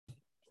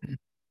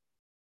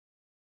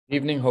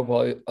Evening. Hope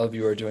all of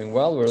you are doing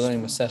well. We're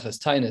learning Maseches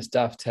Taanis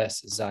Daf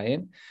Tes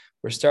Zayin.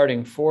 We're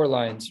starting 4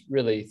 lines,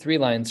 really 3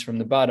 lines from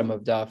the bottom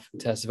of Daf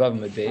Tes Vav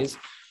Amud Beis,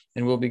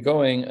 and we'll be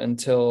going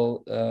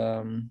until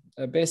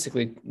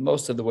basically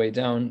most of the way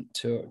down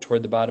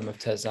toward the bottom of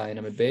Tes Zayin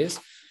Amud Beis.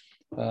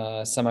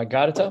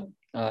 Samagarta,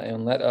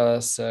 and let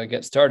us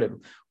get started.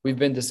 We've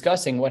been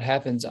discussing what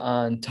happens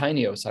on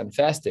Tainios, on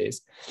fast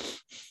days,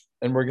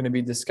 and we're going to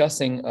be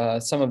discussing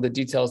some of the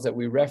details that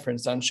we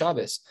referenced on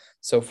Shabbos.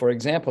 So, for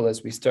example,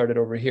 as we started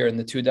over here in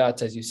the 2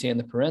 dots, as you see in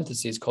the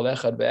parentheses, kol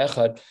echad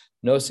ve'echad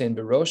nosein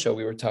berosho,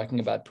 we were talking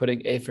about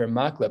putting efer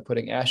makla,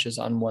 putting ashes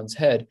on one's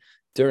head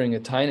during a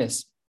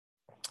tainus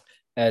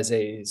as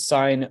a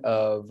sign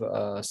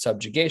of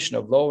subjugation,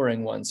 of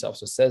lowering oneself.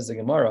 So says the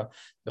Gemara,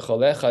 kol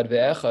echad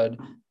ve'echad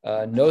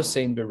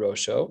nosein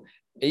berosho,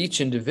 each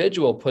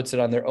individual puts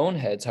it on their own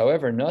heads.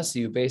 However,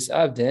 nasi ubeis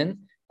avdin,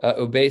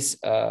 ubeis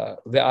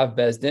ve'av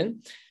bezdin,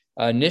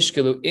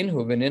 nishkelu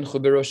inhu v'ninchu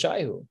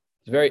beroshayhu.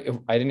 I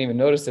didn't even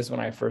notice this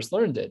when I first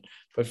learned it.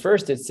 But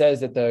first it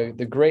says that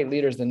the great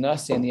leaders, the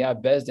Nasi and the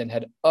Av Bezdin,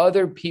 had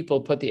other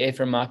people put the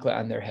Efer Makla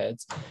on their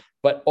heads,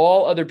 but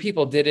all other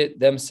people did it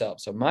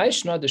themselves. So why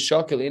is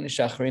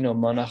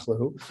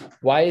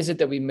it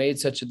that we made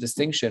such a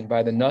distinction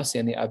by the Nasi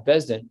and the Av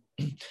Bezdin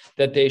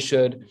that they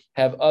should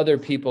have other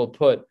people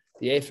put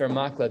the Efer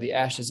Makla, the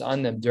ashes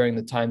on them during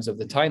the times of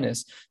the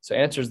tainus? So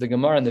answers the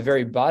Gemara on the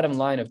very bottom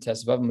line of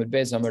Tes Vav Amud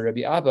Beis, Amar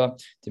Rabbi Abba,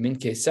 Demin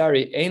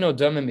Kesari, Eino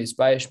Dome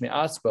Misbayesh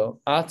Me'atzmo,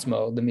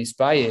 the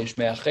Misbayesh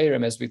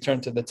Me'acherim, as we turn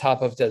to the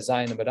top of Tes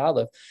Zayin Amud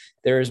Aleph,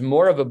 there is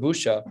more of a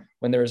busha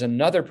when there is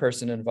another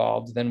person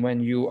involved than when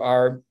you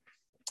are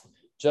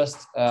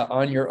just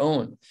on your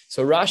own.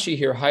 So Rashi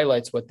here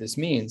highlights what this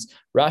means.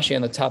 Rashi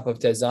on the top of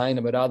Tes Zayin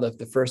Amud Aleph,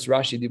 the first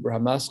Rashi, Dibur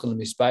HaMaskal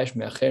Misbayesh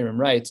Me'acherim,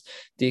 writes,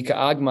 Dika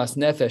Agmas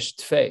Nefesh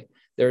Tfei.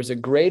 There's a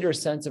greater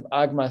sense of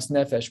Agmas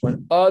Nefesh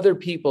when other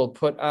people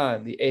put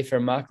on the Efer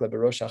Makla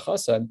B'Rosh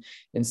HaChasan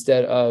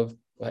instead of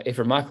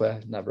Efer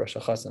Makla, not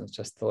B'Rosh HaChasan, it's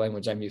just the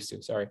language I'm used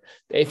to, sorry.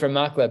 The Efer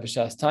Makla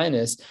B'Shas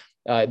Tainus,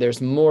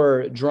 there's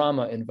more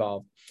drama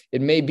involved. It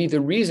may be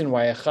the reason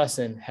why a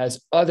chassan has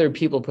other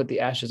people put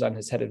the ashes on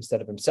his head instead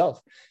of himself,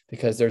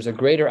 because there's a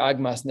greater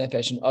agmas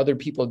nefesh in other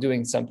people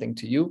doing something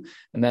to you.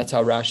 And that's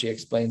how Rashi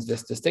explains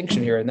this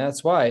distinction here. And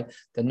that's why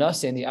the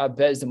Nasi and the Av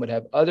Bezdin would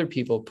have other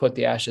people put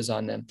the ashes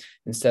on them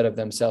instead of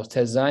themselves.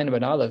 Tes Zayin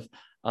Amud Aleph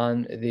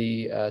on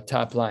the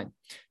top line.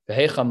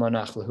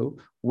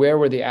 Where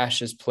were the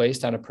ashes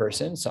placed on a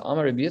person? So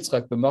Amar Rabbi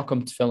Yitzchak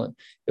b'makom tefillin.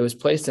 It was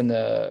placed in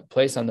the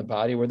place on the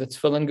body where the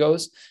tefillin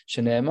goes.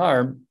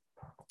 Shneimar,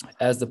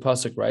 as the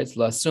pasuk writes,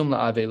 "Lasum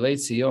la'avelei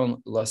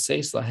Tzion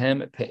laseis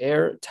lahem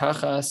pe'er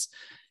tachas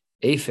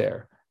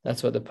efer."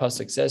 That's what the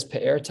pasuk says.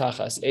 Pe'er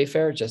tachas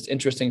efer. Just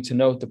interesting to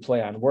note the play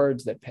on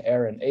words that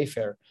pe'er and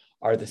efer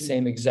are the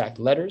same exact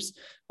letters.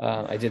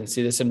 I didn't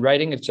see this in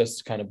writing. It's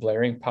just kind of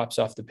blaring, pops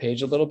off the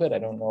page a little bit. I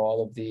don't know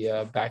all of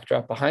the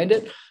backdrop behind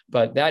it,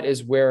 but that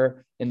is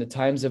where, in the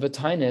times of a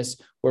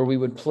tainus, where we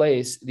would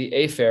place the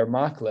efer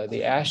makla,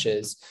 the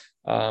ashes,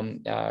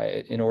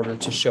 in order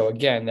to show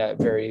again that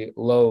very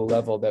low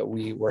level that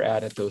we were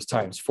at those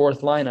times.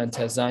 4th line on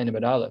Tes Zayin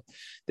Amud Aleph.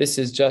 This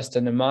is just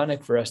a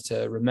mnemonic for us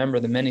to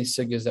remember the many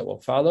sugyas that will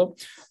follow.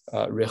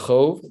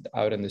 Rechov,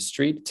 out in the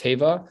street.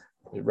 Teva,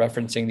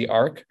 referencing the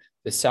ark.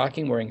 The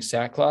saking, wearing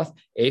sackcloth.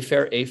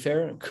 Efer,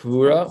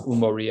 Kvura,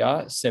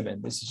 Umoria,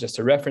 Simon. This is just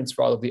a reference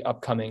for all of the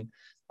upcoming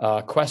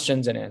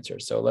questions and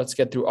answers. So let's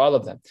get through all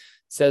of them.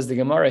 Says the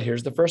Gemara,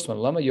 here's the first one.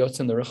 Lama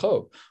yotzin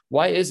l'rechov.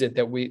 Why is it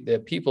that the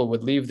people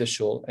would leave the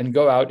shul and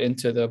go out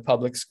into the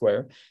public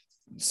square?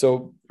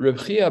 So Reb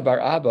Chia bar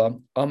Abba,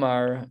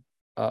 Amar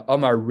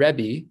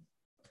Rebbe,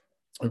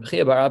 Reb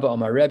Chia bar Abba,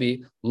 Amar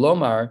Rebbe,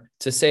 Lomar,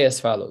 to say as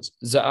follows: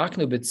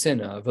 Za'aknu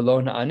b'tzina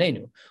v'lo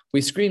na'anenu.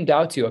 We screamed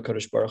out to you,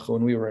 HaKadosh Baruch Hu,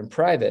 when we were in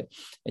private,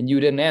 and you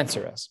didn't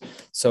answer us.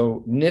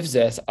 So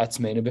nivzes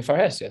atzmeinu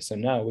b'farhesia. So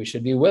now we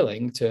should be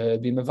willing to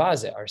be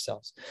mevazeh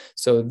ourselves.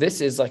 So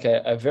this is like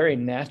a very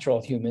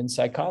natural human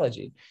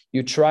psychology.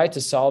 You try to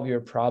solve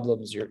your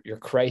problems, your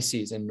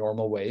crises in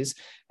normal ways.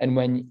 And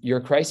when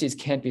your crises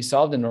can't be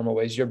solved in normal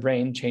ways, your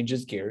brain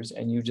changes gears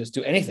and you just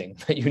do anything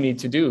that you need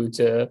to do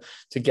to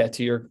get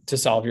to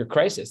solve your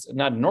crisis.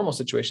 Not in normal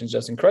situations,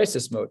 just in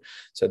crisis mode.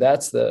 So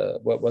that's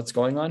what's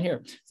going on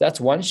here.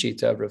 That's one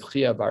shita of Rav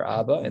Chia bar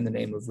Abba in the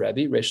name of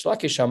Rebbe. Reish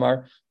Lakish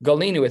Amar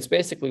Galinu. It's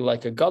basically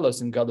like a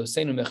galus in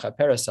galosenu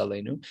mechaperes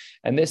aleinu,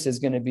 and this is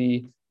going to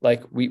be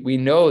like we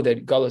know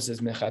that galus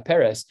is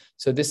mechaperes.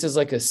 So this is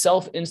like a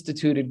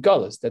self-instituted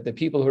galus that the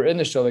people who are in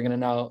the shul are going to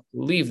now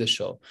leave the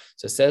shul.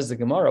 So says the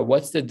Gemara,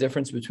 what's the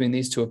difference between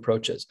these two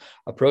approaches?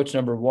 Approach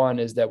number one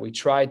is that we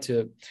tried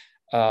to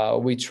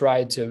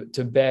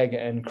beg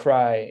and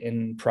cry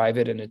in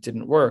private and it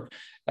didn't work.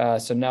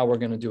 So now we're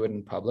going to do it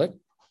in public.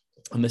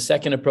 And the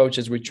second approach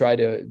is we try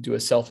to do a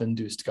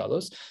self-induced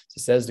galus. So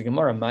says the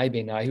Gemara, "My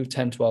beinahu,"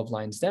 10, 12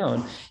 lines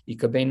down.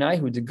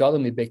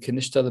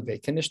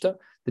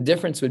 The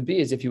difference would be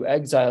is if you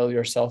exile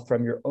yourself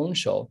from your own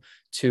shul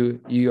to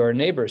your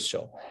neighbor's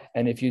shul.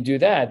 And if you do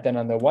that, then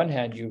on the one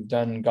hand, you've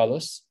done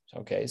galus,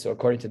 Okay, so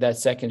according to that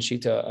second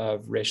shita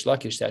of Reish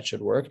Lakish, that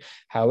should work.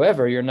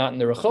 However, you're not in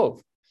the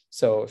Rechov.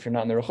 So if you're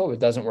not in the Rechov, it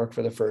doesn't work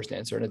for the first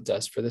answer and it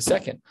does for the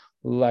second.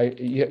 Like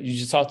you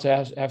just have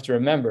to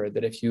remember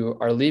that if you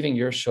are leaving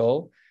your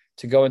shul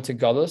to go into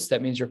Galus,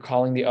 that means you're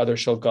calling the other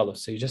shul Galus.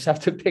 So you just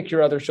have to pick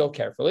your other shul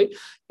carefully.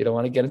 You don't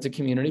want to get into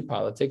community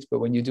politics, but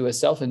when you do a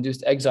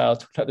self-induced exile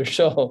to another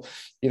shul,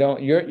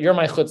 you're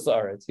my chutz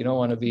la'aretz. You don't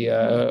want to be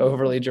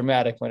overly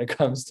dramatic when it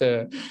comes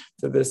to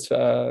this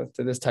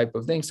type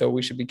of thing. So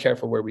we should be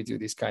careful where we do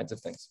these kinds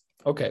of things.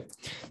 Okay,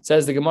 it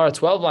says the Gemara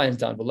 12 lines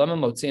down. We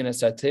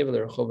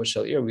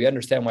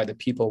understand why the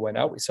people went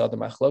out. We saw the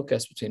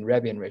machlokas between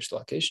Rebbe and Reish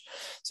Lakish.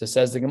 So it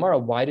says the Gemara,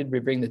 why did we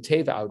bring the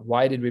teva out?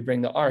 Why did we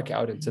bring the ark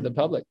out into the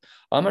public?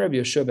 Amar Rabbi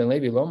Yeshua ben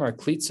Levi Lomar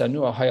Klit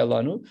Sanua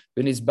Hayalanu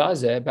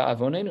V'Nizbaze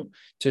Ba'avonenu,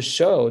 to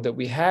show that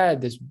we had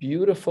this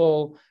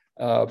beautiful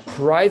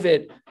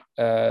private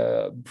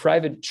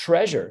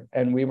treasure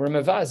and we were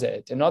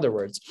mevazeh. In other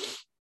words,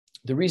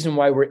 the reason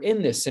why we're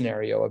in this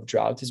scenario of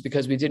drought is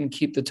because we didn't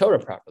keep the Torah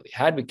properly.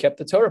 Had we kept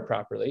the Torah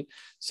properly,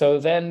 so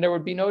then there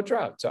would be no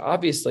drought. So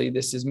obviously,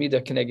 this is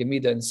midah keneged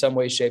midah in some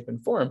way, shape,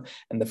 and form.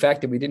 And the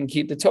fact that we didn't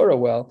keep the Torah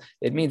well,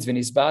 it means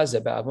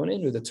v'nisbaza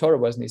ba'avonenu, the Torah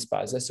was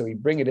nisbaza. So we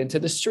bring it into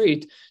the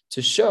street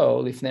to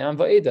show lifnei am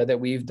va'eda that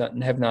we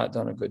have not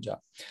done a good job.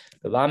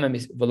 Why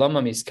is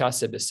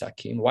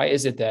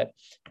it that,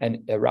 and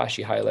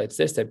Rashi highlights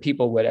this, that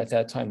people would at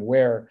that time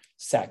wear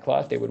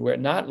sackcloth? They would wear,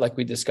 not like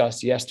we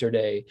discussed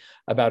yesterday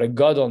about a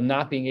gadol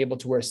not being able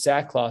to wear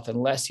sackcloth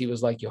unless he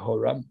was like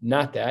Yehoram.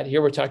 Not that.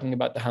 Here we're talking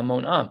about the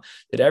Hamon Am,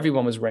 that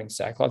everyone was wearing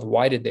sackcloth.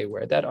 Why did they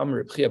wear that?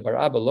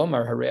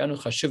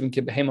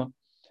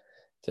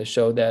 To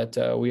show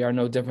that we are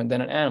no different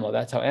than an animal.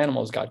 That's how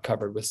animals got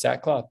covered with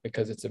sackcloth,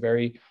 because it's a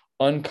very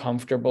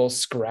uncomfortable,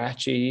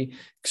 scratchy,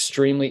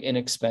 extremely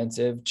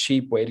inexpensive,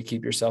 cheap way to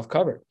keep yourself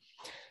covered.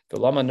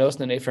 We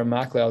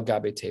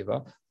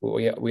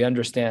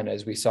understand,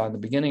 as we saw in the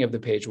beginning of the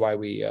page, why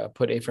we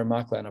put Efer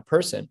Makle on a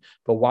person,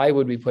 but why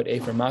would we put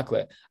Efer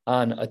Makle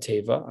on a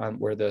teva, on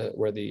where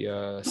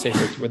the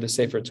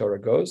Sefer Torah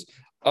goes?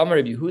 Amar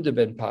Rabbi Yehuda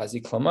ben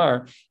Pazi,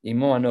 Klamar,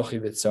 Imo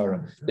Anochi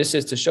Vitzara. This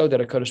is to show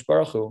that HaKadosh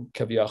Baruch Hu,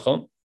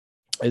 Kaviyachol,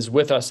 is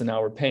with us in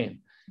our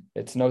pain.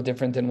 It's no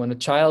different than when a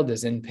child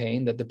is in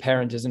pain, that the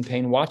parent is in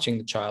pain watching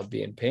the child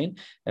be in pain.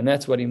 And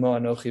that's what Imo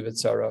Anochi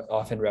V'Tzara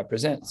often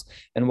represents.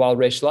 And while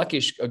Reish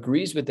Lakish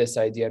agrees with this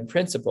idea in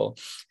principle,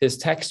 his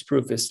text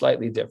proof is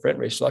slightly different.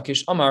 Reish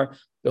Lakish Amar,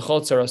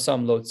 B'chol tzara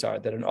sam lo tzar,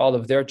 that in all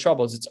of their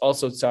troubles, it's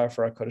also tzar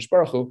for HaKadosh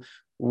Baruch Hu.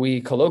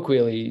 We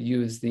colloquially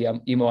use the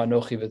Imo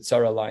Anochi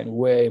V'Tzara line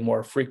way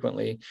more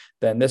frequently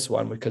than this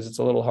one, because it's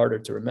a little harder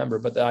to remember,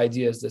 but the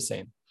idea is the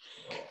same.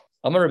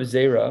 Amar Reb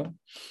Zera,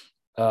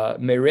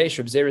 Meresh,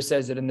 Reb Zera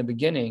says that in the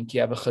beginning,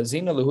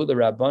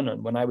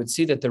 when I would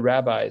see that the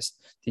rabbis,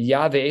 the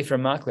Yave Efer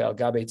Makle al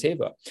Gabe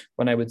Teva,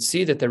 when I would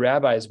see that the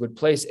rabbis would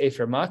place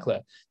Efer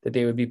Makle, that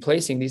they would be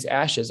placing these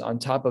ashes on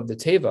top of the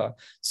Teva,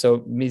 so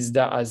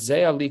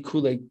Mizda'azeh ali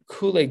kule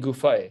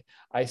gufay,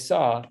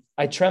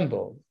 I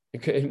trembled.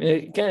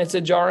 Again, it's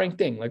a jarring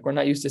thing. Like, we're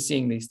not used to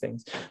seeing these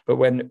things, but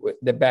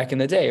back in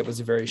the day, it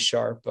was a very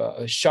sharp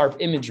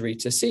imagery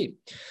to see.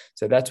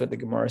 So that's what the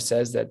Gemara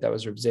says. That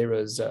was Reb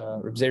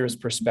Zera's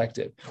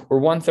perspective. We're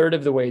 1/3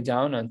 of the way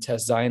down on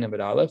Tes Zayin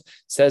Amud Aleph.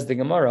 Says the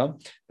Gemara,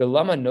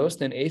 "V'lama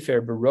nosnen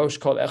efer b'rosh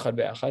kol echad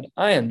ve'echad."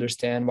 I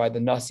understand why the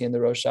Nasi and the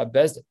Rosh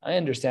Bezdin. I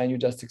understand you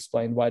just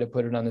explained why to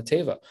put it on the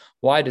teva.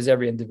 Why does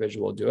every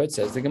individual do it?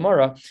 Says the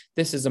Gemara,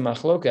 this is a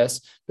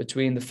machlokas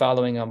between the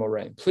following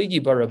Amoraim.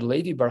 Pligi bar Reb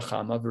Levi bar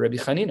Chama v'Rebbi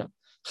Chanina.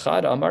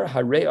 Chad Amar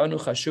harei anu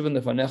chashuvin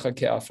lefanecha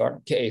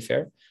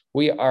ke'efer.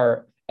 We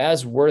are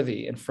as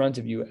worthy in front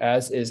of you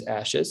as is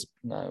ashes,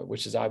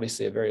 which is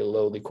obviously a very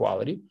lowly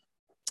quality.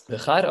 And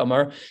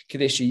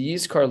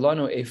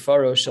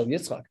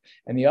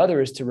the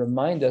other is to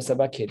remind us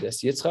about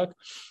Akedas Yitzchak.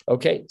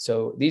 Okay,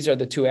 so these are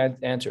the two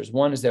answers.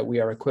 One is that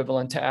we are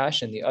equivalent to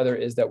ash, and the other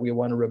is that we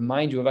want to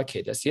remind you of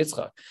Akedas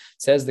Yitzchak.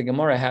 Says the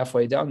Gemara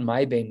halfway down,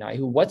 my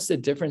beinaihu. What's the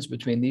difference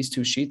between these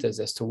two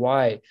shitas as to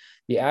why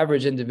the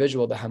average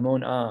individual, the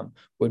Hamon Am,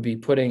 would be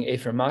putting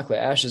Efer Makle,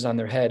 ashes on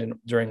their head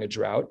during a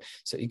drought?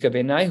 So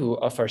Ikabenaihu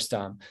afar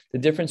stam. The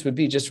difference would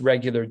be just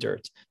regular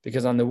dirt.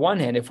 Because on the one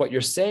hand, if what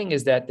you're saying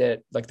is that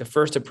like the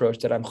first approach,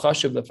 that I'm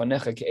chashuv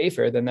lefanecha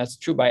ke'efer, then that's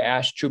true by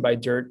ash, true by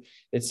dirt.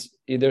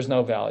 There's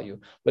no value.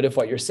 But if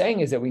what you're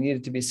saying is that we need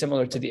it to be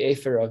similar to the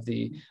Efer of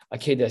the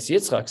Akedas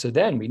Yitzchak, so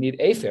then we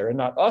need Efer and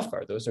not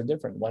Afar. Those are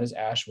different. One is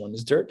ash, one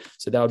is dirt.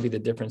 So that would be the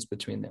difference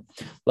between them.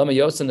 Lama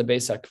Yos and the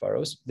Beis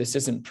HaKvaros.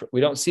 We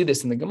don't see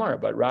this in the Gemara,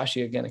 but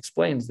Rashi again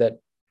explains that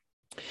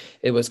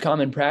it was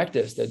common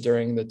practice that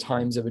during the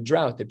times of a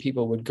drought that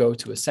people would go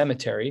to a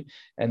cemetery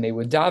and they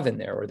would daven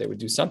there, or they would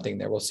do something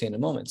there. We'll see in a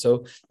moment.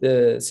 So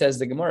says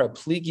the Gemara,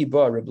 Pligi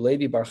ba Reb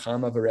Levi bar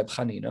Chama v'Reb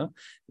Chanina.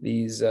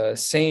 These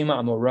same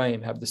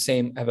Amoraim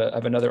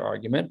have another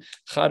argument.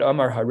 Chad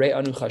Amar Harei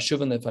anu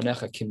chashuvan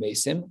lefanecha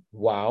kimesim.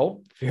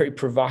 Wow, very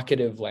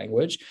provocative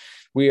language.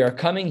 We are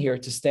coming here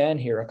to stand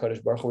here,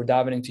 HaKadosh Baruch Hu, we're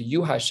davening to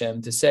you,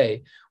 Hashem, to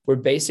say, we're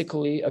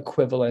basically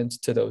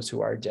equivalent to those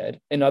who are dead.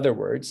 In other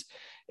words,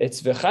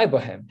 it's v'chai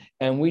bohem,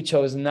 and we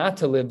chose not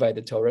to live by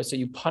the Torah, so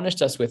you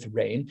punished us with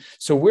rain.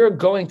 So we're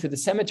going to the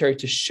cemetery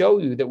to show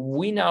you that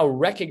we now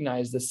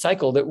recognize the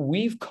cycle that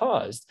we've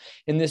caused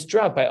in this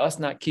drought by us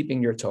not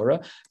keeping your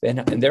Torah, and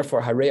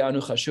therefore, harei anu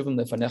chashuvim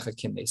lefanecha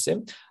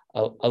kimesim,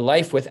 a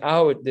life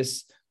without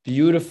this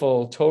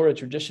beautiful Torah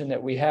tradition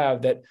that we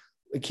have that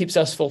it keeps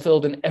us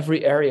fulfilled in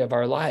every area of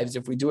our lives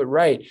if we do it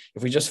right,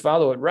 if we just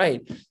follow it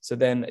right. So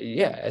then,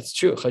 yeah, it's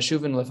true.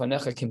 Chashuvin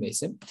lefanecha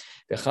kimesim.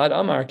 V'chad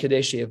amar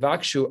kadei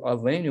she'yavakshu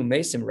aleinu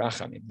mesim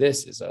rachamim.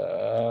 This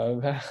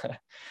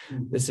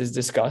is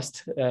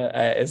discussed.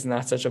 It's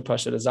not such a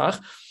pashat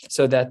azach,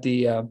 so that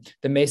the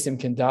mesim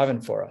can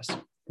daven for us.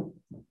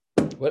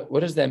 What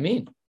does that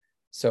mean?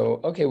 So,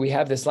 okay, we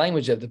have this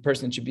language that the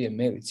person should be a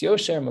melitz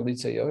yosher,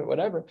 melitz yosher,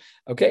 whatever.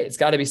 Okay, it's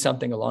got to be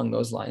something along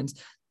those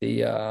lines.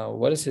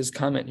 What is his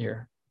comment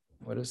here?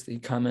 What is the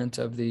comment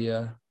of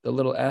the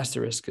little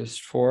asterisk is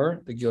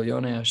for the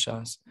Gilyonei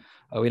Hashas?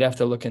 We'd have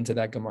to look into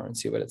that Gemara and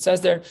see what it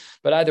says there.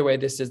 But either way,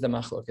 this is the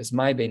machlokes.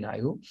 My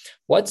beinayu.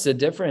 What's the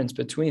difference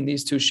between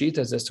these two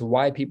shitas as to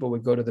why people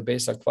would go to the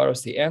Beis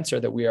HaKvaros? The answer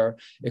that we are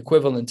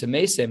equivalent to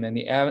Mesim, and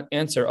the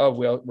answer of,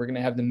 well, we're going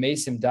to have the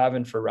Mesim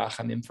daven for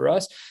Rachamim for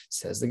us,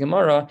 says the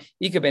Gemara,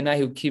 Ika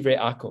beinayu kivrei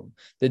akum.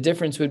 The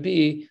difference would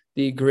be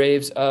the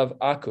graves of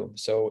Akum.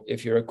 So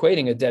if you're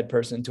equating a dead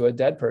person to a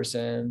dead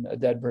person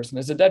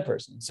is a dead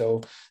person. So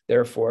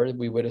therefore,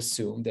 we would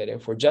assume that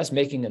if we're just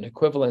making an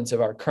equivalence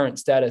of our current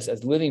status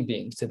as living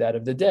beings to that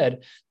of the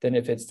dead, then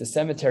if it's the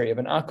cemetery of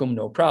an Akum,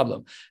 no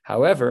problem.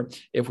 However,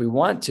 if we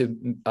want to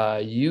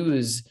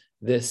use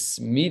this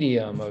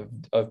medium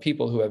of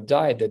people who have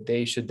died, that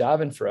they should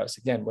daven for us,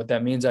 again, what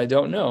that means, I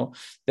don't know,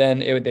 then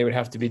they would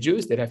have to be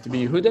Jews, they'd have to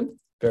be Yehudim.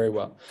 Very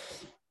well.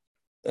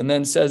 And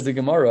then says the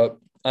Gemara,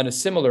 on a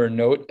similar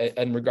note,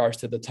 in regards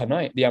to the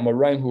Tanai, the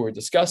Amoraim who we're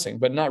discussing,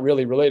 but not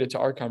really related to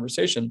our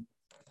conversation,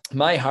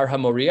 my Har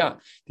HaMoriah.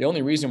 The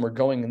only reason we're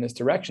going in this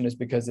direction is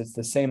because it's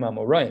the same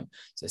Amoraim.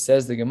 So it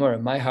says the Gemara,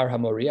 my Har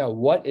HaMoriah,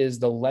 what is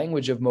the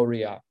language of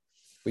Moriah?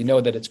 We know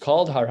that it's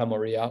called Har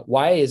HaMoriah.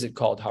 Why is it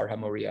called Har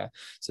HaMoriah?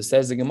 So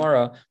says the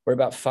Gemara, we're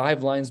about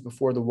 5 lines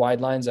before the wide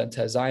lines on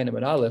Tezayin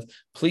and Aleph,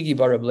 Pligi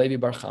bar Reb Levi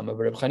bar Chama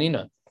bar Reb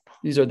Chanina.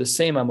 These are the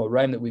same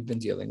Amoraim that we've been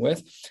dealing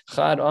with.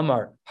 Chad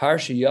Amar, Har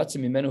Sheyatzi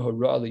Mimenu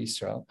Hara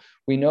Yisrael.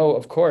 We know,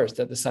 of course,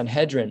 that the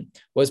Sanhedrin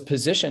was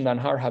positioned on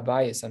Har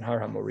Habayis and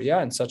Har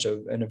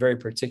HaMoriah in a very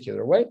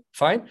particular way.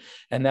 Fine,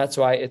 and that's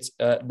why it's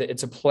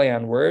a play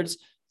on words,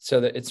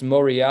 so that it's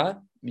Moriah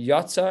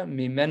Yatza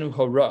Mimenu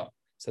Hara.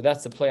 So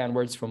that's the play on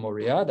words for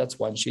Moriah. That's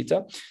one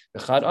shita.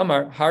 Chad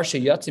Amar Har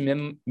Sheyatzi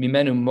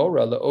Mimenu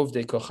Mora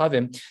LeOvdei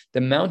Kochavim,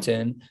 the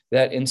mountain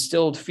that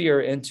instilled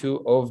fear into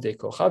Ovdei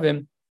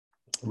Kochavim.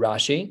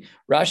 Rashi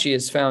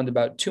is found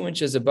about 2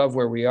 inches above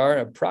where we are,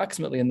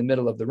 approximately in the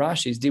middle of the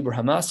Rashi's Dibur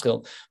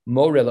Hamaschil,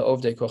 More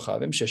LeOvdei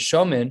Kochavim,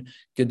 Sheshomen,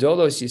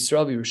 Gedolos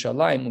Yisrael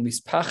Yerushalayim,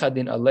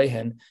 Umispachadin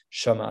Alehen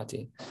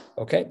Shamati.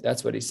 Okay,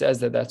 that's what he says,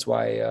 that's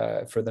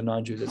why for the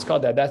non-Jews it's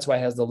called that. That's why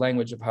it has the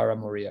language of Har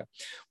HaMoriah.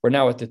 We're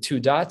now at the 2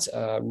 dots,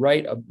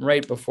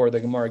 right before the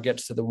Gemara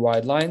gets to the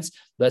wide lines.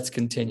 Let's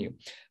continue.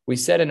 We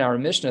said in our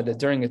Mishnah that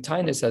during a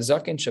Tainus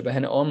Hazakin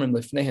Shabahen Omrim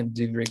Lifnehem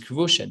Divrei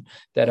Kvushin,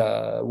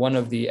 that one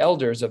of the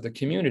elders of the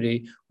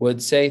community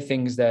would say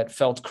things that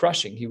felt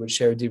crushing. He would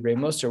share Divrei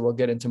Moser. We'll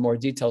get into more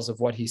details of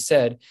what he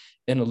said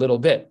in a little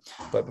bit.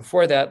 But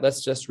before that,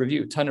 let's just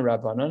review. Tanu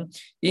Rabbanan,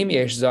 Im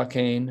Yesh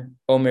Zakein,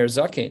 Omer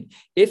Zakein.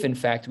 If in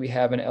fact we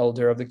have an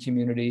elder of the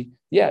community,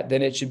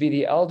 then it should be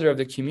the elder of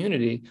the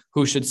community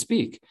who should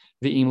speak.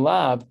 The Im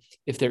Lab,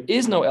 if there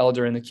is no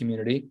elder in the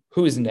community,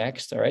 who is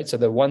next? All right, so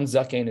the one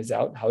Zakein is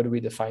out. How do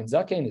we define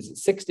Zakein? Is it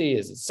 60?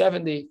 Is it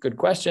 70? Good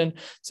question.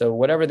 So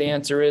whatever the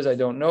answer is, I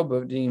don't know,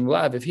 but the Im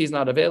Lab, if he's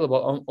not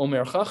available,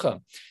 Omer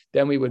Chacham,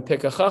 then we would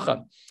pick a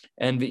Chacham.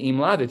 And the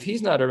Imlav, if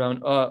he's not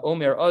around,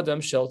 Omer Adam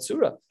Shel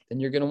Tzura,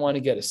 then you're going to want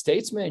to get a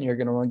statesman, you're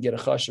going to want to get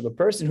a chash of a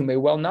person who may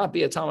well not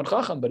be a Talmud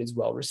Chacham, but he's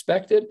well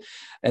respected.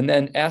 And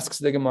then asks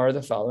the Gemara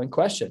the following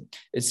question.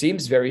 It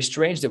seems very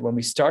strange that when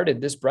we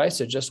started this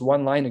brisa just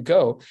 1 line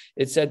ago,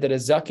 it said that a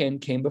Zaken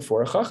came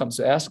before a Chacham.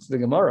 So asks the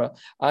Gemara,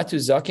 Atu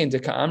Zaken de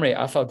Ka'amre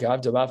Afal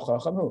Gav Delav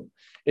Chacham Hu.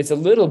 It's a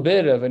little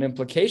bit of an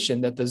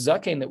implication that the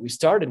Zaken that we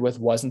started with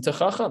wasn't a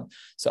Chacham.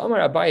 So Amar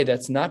Abaye,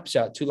 that's not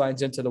pshat, 2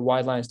 lines into the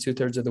wide lines,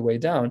 2/3 of the way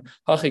down.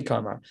 Hachi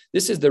Kamar.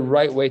 This is the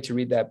right way to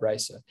read that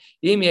brisa.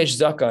 Im yesh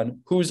Zakan,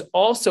 who's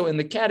also in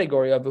the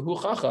category of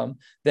V'hu Chacham,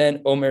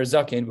 then Omer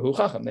Zaken V'hu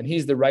Chacham, then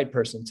he's the right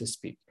person to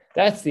speak.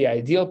 That's the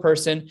ideal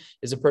person,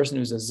 is a person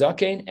who's a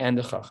Zaken and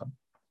a Chacham.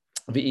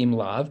 V'im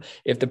lav.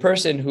 If the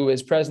person who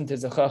is present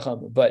is a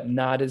chacham but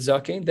not a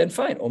zaken, then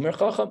fine. Omer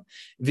chacham.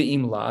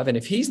 V'im lav. And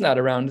if he's not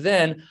around,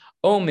 then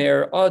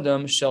Omer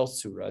Adam Shel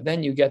Surah.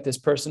 Then you get this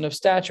person of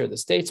stature, the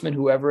statesman,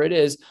 whoever it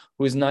is,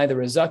 who is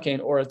neither a zaken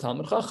or a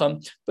Talmud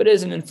Chacham, but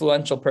is an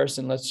influential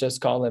person. Let's just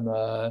call him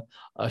a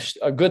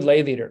good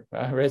lay leader,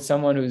 right?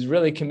 Someone who's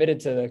really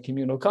committed to the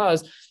communal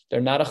cause. They're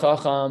not a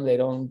Chacham. They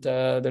don't.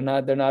 They're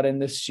not in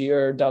this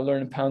sheer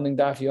learn pounding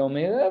daf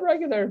yomi.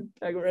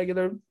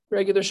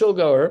 Regular shul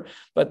goer,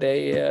 but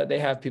they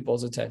have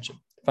people's attention.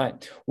 Fine.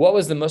 What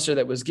was the mussar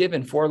that was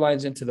given 4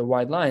 lines into the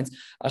wide lines?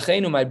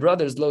 Achenu, my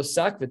brothers, lo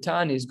sak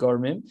v'tanis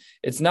gormim.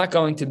 It's not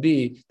going to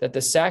be that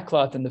the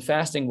sackcloth and the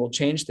fasting will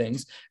change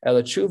things.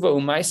 Elachuva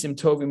umaisim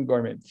tovim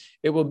gormim.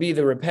 It will be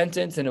the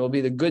repentance and it will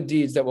be the good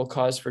deeds that will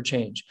cause for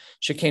change.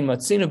 Shekain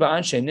matzinu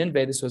ba'anshe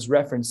Ninveh. This was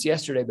referenced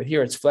yesterday, but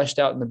here it's fleshed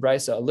out in the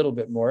Brisa a little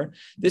bit more.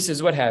 This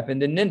is what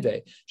happened in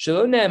Ninveh.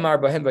 Shelo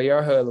ne'emar bahem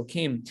vayarha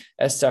Elokim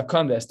es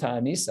sakam v'es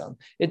ta'anisam.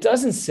 It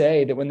doesn't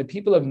say that when the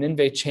people of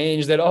Ninveh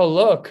changed that, oh,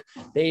 look,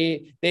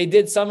 they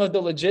did some of the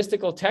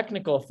logistical,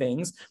 technical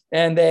things,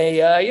 and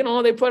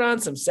they put on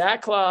some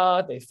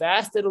sackcloth, they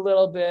fasted a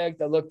little bit,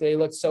 they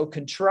looked so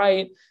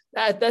contrite.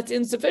 That's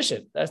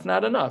insufficient. That's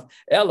not enough.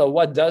 Ella,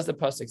 what does the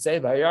pasuk say?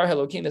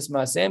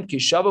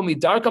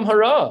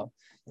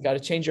 You got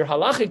to change your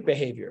halachic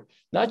behavior,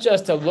 not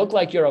just to look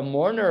like you're a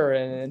mourner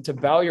and to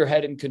bow your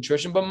head in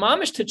contrition, but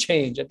mamish to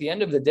change. At the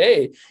end of the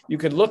day, you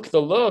could look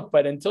the look,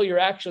 but until you're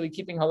actually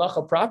keeping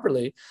halacha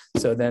properly,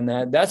 so then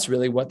that's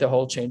really what the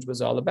whole change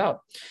was all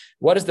about.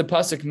 What does the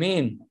pasuk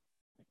mean?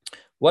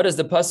 What does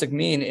the pasuk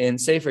mean in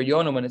Sefer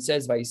Yonah when it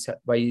says Vayiskasu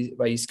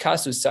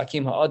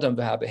Sakim Ha'adam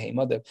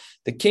V'Habehema?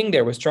 The king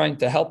there was trying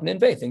to help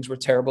Ninveh. Things were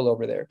terrible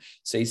over there.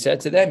 So he said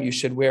to them, you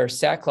should wear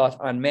sackcloth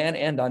on man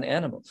and on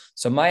animal.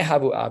 So my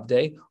Havu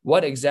Abde,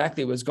 what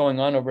exactly was going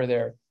on over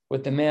there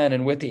with the man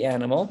and with the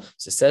animal?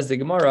 So says the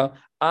Gemara,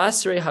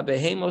 Asrei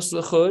Habehemos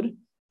L'chud.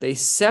 They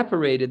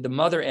separated the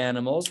mother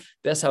animals,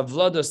 Bes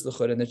Havlados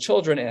L'chud, and the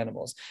children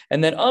animals.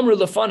 And then Amru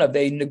Lefanav,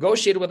 they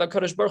negotiated with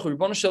HaKadosh Baruch Hu,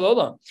 Ribono Shel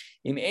Olam.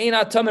 Im ein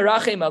ata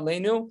merachem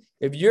aleinu,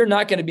 if you're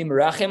not going to be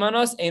merachem on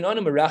us, ein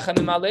anu merachem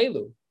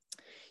aleilu.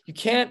 You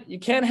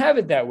can't have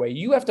it that way.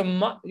 You have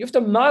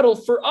to model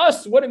for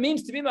us what it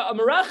means to be a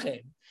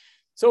merachem.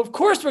 So of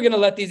course we're going to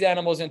let these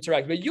animals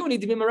interact, but you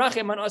need to be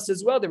merachem on us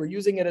as well. They were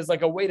using it as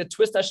like a way to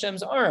twist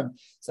Hashem's arm.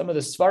 Some of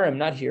the Sfarim,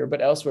 not here,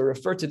 but elsewhere,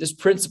 refer to this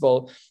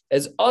principle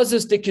as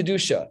Azus de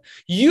Kedusha.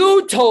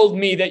 You told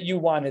me that you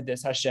wanted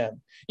this, Hashem.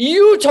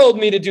 You told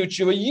me to do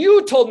tshuva.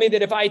 You told me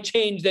that if I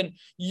change, then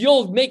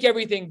you'll make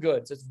everything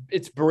good. So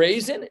it's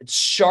brazen, it's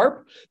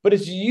sharp, but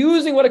it's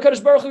using what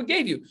HaKadosh Baruch Hu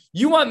gave you.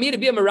 You want me to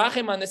be a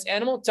merachem on this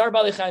animal? Tzar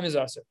Bali Chaim is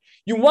aser.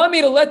 You want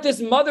me to let this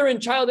mother and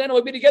child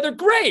animal be together?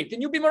 Great, then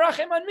you be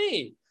merachem on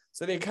me.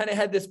 So they kind of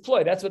had this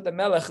ploy. That's what the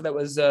Melech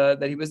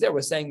that he was there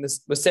was saying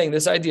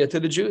this idea to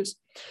the Jews.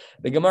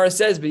 The Gemara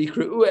says,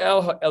 "V'yikru'u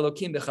el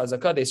Elokim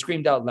b'chazaka." They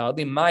screamed out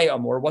loudly, "My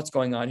amor, what's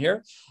going on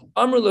here?"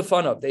 Amru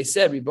lefanov. They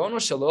said, "Ribono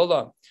shel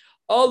olam,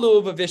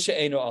 alu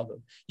v'vishe'enu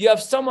alu." You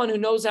have someone who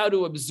knows how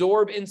to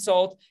absorb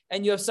insult,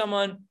 and you have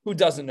someone who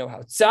doesn't know how.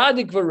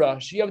 Tzadik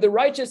v'rash. You have the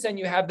righteous and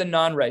you have the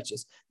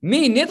non-righteous.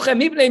 Mi nitcha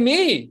mibnei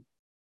mi.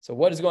 So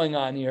what is going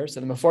on here? So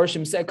the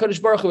Mefarshim said, Kadosh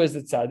Baruch Hu is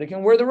the tzaddik,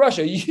 and we're the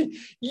Rasha.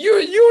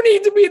 You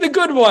need to be the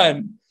good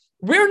one.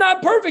 We're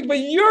not perfect, but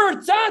you're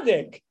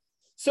tzaddik.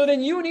 So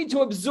then you need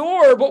to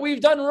absorb what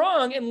we've done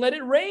wrong and let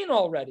it rain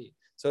already.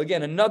 So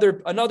again,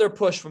 another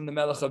push from the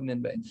Melech of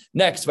Ninveh.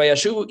 Next,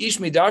 Vayashuvu ish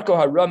midarko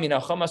hara min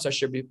hachamas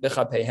asher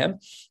b'chapehem.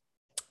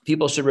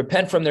 People should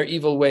repent from their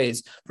evil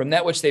ways, from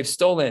that which they've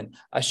stolen,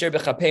 asher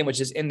b'chapeim, which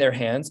is in their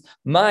hands.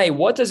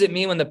 What does it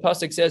mean when the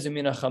pasuk says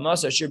 "Mina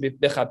chamas asher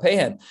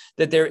b'chapeim,"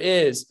 that there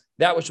is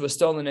that which was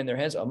stolen in their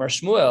hands? Amar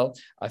Shmuel,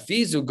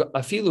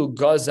 afilu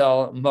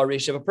gazal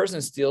marish. If a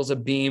person steals a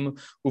beam,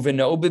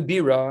 uveno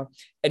bebira,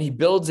 and he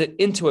builds it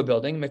into a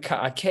building,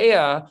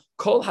 meka'akea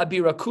kol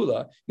habira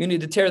kula. You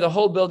need to tear the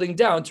whole building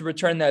down to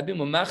return that beam.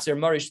 Umachzer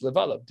marish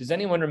levalav. Does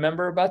anyone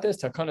remember about this?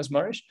 Takanas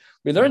marish.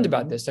 We learned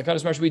about this.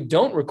 Takanas marish. We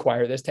don't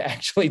require this to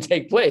actually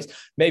take place.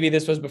 Maybe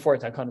this was before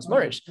Takanas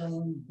marish.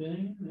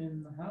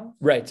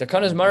 Right.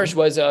 Takanas marish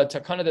was a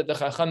takana that the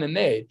Chachamim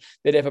made,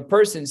 that if a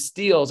person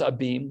steals a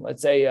beam,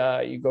 let's say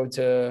you go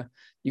to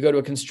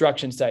a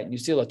construction site and you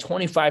steal a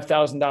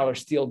 $25,000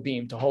 steel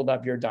beam to hold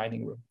up your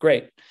dining room.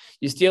 Great.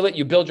 You steal it,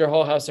 you build your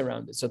whole house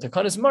around it. So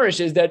Takanas marish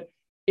is that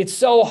it's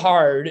so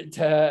hard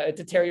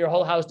to tear your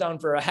whole house down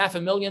for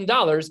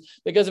 $500,000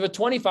 because of a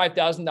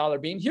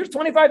 $25,000 beam. Here's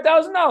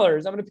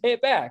 $25,000. I'm going to pay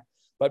it back.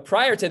 But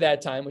prior to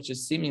that time, which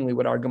is seemingly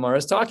what our Gemara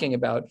is talking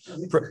about.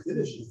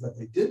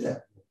 They did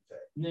that.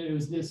 No, it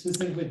was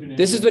specifically.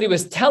 This is what he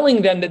was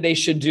telling them that they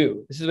should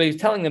do. This is what he's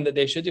telling them that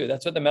they should do.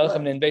 That's what the Melech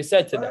of Ninveh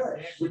said to them.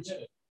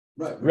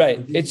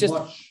 Right. It's just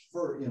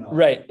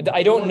right.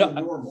 I don't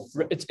know.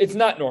 It's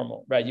not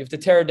normal, right? You have to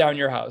tear down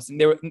your house, and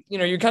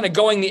you're kind of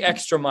going the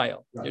extra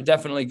mile. Right. You're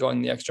definitely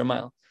going the extra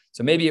mile.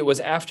 So maybe it was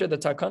after the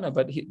takana,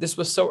 but this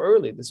was so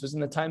early. This was in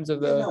the times of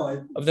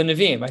the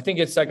Nevi'im. I think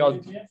it's like they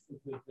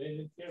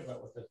didn't care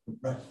about what that.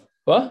 Right.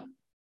 What?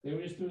 They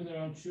were just doing their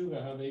own tshuva,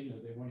 how they knew.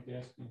 They weren't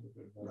asking the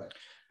Right.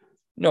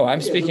 No, I'm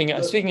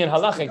Yeah, speaking in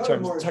halachic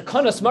terms.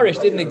 Takanas Marish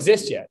didn't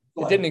exist yet.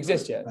 It didn't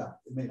exist yet.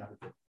 It may not have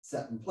been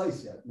set in place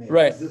yet. It may have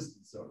Right.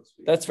 existed, so to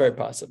speak. That's very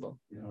possible.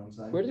 You know what I'm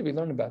saying? Where did we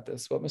learn about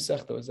this? What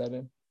Masechta was that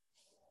in?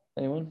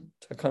 Anyone?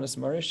 Takanas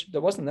Marish?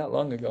 That wasn't that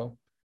long ago.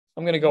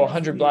 I'm going to go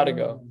 100 blot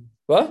ago.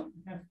 What?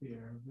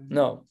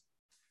 No.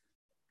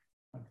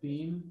 A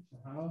beam, a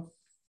house.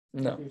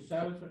 No. I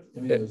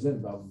mean, it was in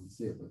about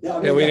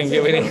Yeah, we didn't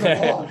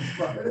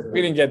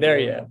get there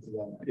yet.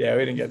 Yeah,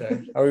 we didn't get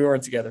there. Or we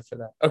weren't together for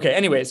that. Okay,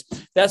 anyways,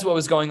 that's what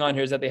was going on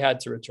here is that they had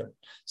to return.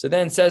 So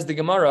then says the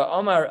Gemara,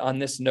 Amar, on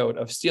this note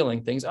of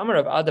stealing things, Amar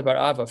of Adabar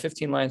Ava,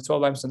 15 lines,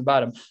 12 lines on the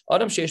bottom.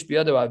 Adam Shesh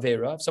Biyado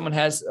Avera, if someone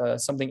has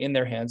something in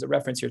their hands, a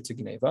reference here to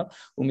Gneva,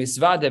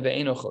 Umisvade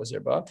Ve'eno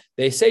Chozerba,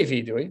 they say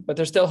Vidui, but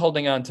they're still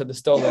holding on to the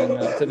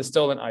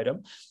stolen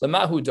item.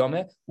 Lamahu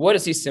Dome, what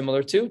is he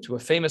similar to? To a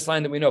famous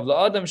line that we know of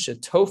La'adam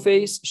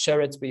Shetofes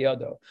Sheretz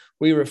Biyado.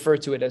 We refer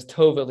to it as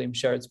Tovelim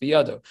Sheretz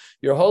Biyado.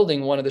 You're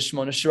holding one of the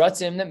Shmona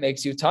Shiratzim that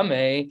makes you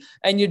tamei,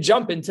 and you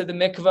jump into the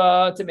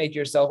mikvah to make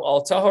yourself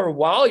all tahor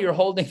while you're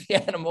holding the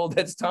animal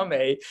that's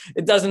tamei.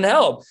 It doesn't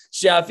help.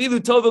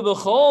 She'afilu tova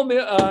b'chol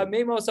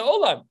meimos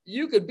ha'olam.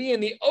 You could be in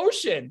the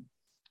ocean,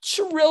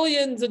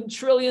 trillions and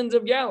trillions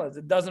of gallons.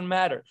 It doesn't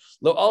matter.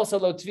 Lo also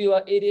lo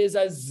tvila. It is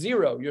a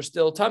zero. You're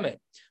still tamei.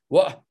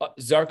 What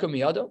zarka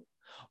miyado?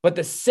 But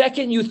the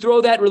second you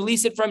throw that,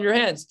 release it from your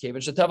hands.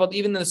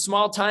 Even the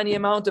small, tiny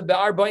amount of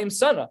be'ar ba'im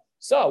sana,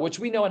 which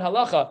we know in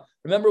halacha.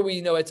 Remember, we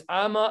know it's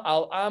ama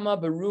al ama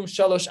berum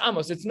shalosh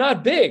amos. It's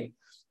not big.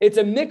 It's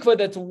a mikvah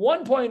that's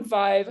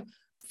 1.5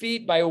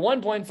 feet by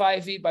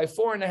 1.5 feet by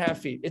 4.5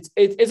 feet.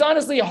 It's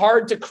honestly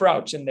hard to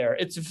crouch in there.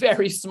 It's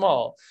very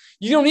small.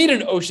 You don't need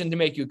an ocean to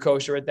make you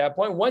kosher at that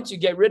point. Once you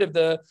get rid of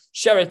the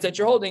sheretz that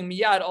you're holding,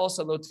 miyad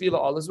also lo tefillah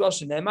all as well.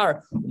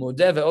 Shenemar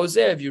modeh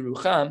ve'ozev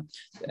yirucham,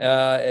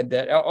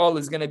 that all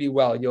is going to be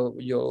well.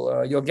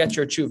 You'll get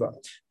your tshuva.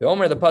 The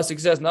Omer, the pasuk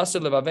says nasir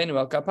levavenu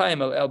el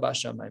kapayim el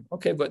bashamayim.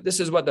 Okay, but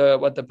this is what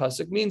the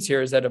pasuk means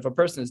here is that if a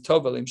person is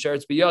tovelim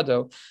sheretz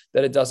biyado,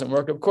 that it doesn't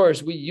work. Of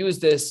course, we use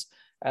this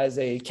as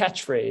a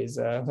catchphrase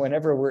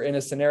whenever we're in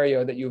a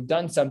scenario that you've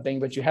done something,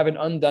 but you haven't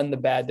undone the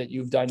bad that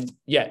you've done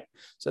yet.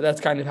 So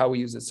that's kind of how we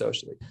use it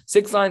socially.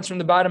 6 lines from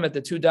the bottom at the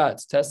 2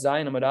 dots. Tes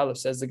Zayin Amud Aleph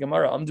says the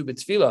Gemara, Amdu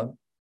b'tefillah.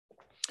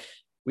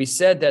 We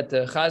said that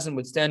the chazan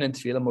would stand in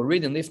tefillah,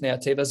 morid and lifnei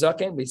ateva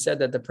zaken. We said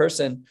that the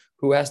person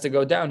who has to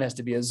go down has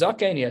to be a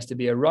zaken, he has to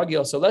be a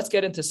ragil. So let's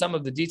get into some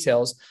of the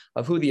details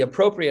of who the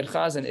appropriate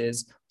chazan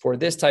is for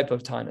this type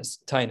of tainus.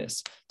 Tanu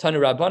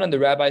Rabbanan, the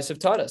rabbis have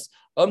taught us.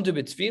 Amdu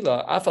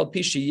b'tefillah, afal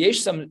pishi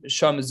yesh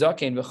sham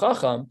zaken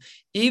v'chacham.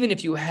 Even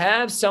if you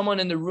have someone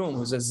in the room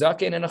who's a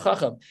zaken and a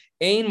chacham,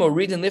 ein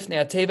moridin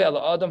lifnei ateva el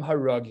adam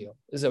haragil.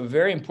 This is a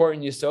very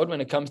important yesod when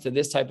it comes to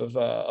this type of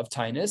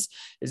tainus,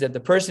 is that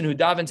the person who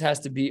davens has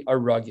to be a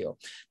ragil.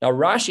 Now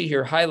Rashi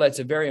here highlights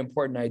a very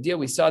important idea.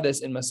 We saw this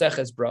in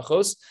Maseches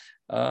Brachos.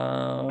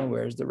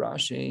 Where's the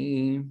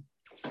Rashi?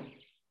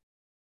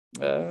 I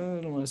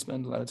don't want to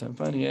spend a lot of time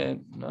finding it.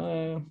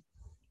 No.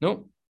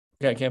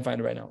 Okay, I can't find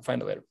it right now. I'll find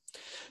it later.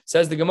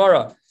 Says the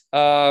Gemara,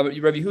 Rabbi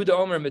Yehuda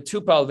Omer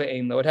metupal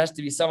ve'ein lo. It has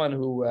to be someone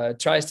who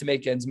tries to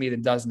make ends meet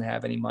and doesn't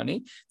have any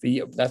money.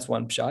 That's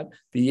one pshat.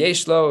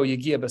 V'yesh lo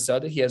yagia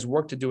basada. He has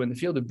work to do in the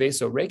field.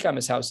 Ubeso rekam.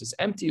 His house is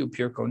empty.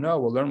 Upirkona.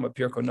 We'll learn what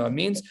pirkona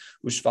means.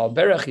 Ushval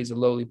berach. He's a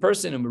lowly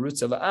person.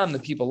 Umerutza la'am. The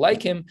people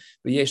like him.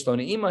 V'yesh lo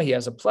ne'ima. He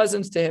has a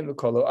presence to him.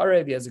 V'kolo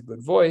arev. He has a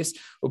good voice.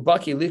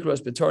 Ubaki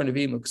likros betor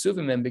nevim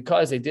uksuvim. And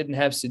because they didn't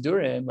have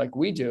sidurim like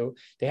we do,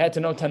 they had to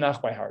know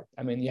Tanakh by heart.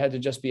 I mean, you had to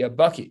just be a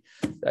baki.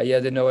 You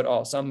had to know it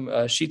all. Some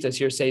shitas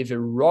here say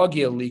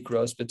v'rogil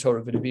likros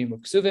betor nevim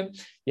uksuvim.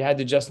 You had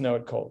to just know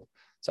it cold.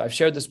 So I've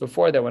shared this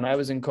before that when I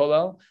was in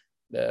Kolel,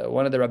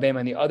 one of the Rabbeim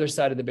on the other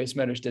side of the Beis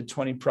Medrash did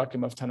 20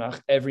 prakim of Tanakh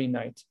every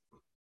night.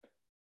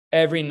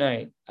 Every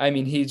night. I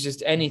mean, he's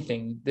just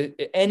anything,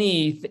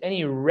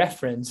 any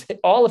reference,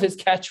 all of his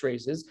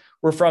catchphrases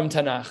were from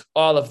Tanakh,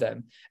 all of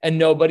them. And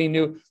nobody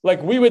knew.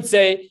 Like we would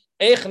say,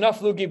 Eich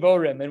naflu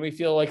giborim, and we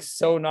feel like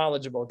so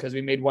knowledgeable because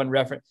we made one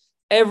reference.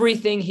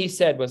 Everything he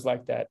said was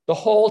like that. The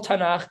whole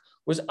Tanakh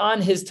was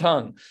on his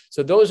tongue.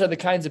 So those are the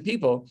kinds of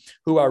people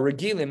who are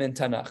regilim in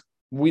Tanakh.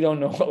 We don't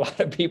know a lot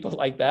of people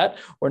like that.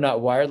 We're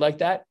not wired like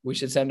that. We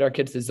should send our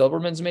kids to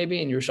Zilberman's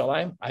maybe in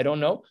Yerushalayim. I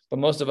don't know, but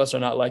most of us are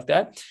not like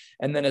that.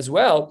 And then as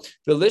well,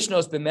 the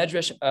lishnos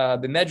b'medrash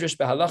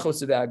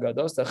b'halachos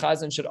v'agados. The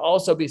chazan should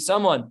also be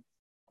someone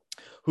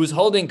who's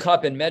holding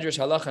cup in medrash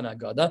halacha and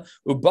agada.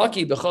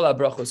 Ubaki b'chol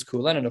habrachos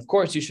kulan. And of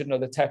course, you should know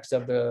the text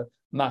of the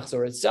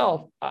machzor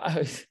itself.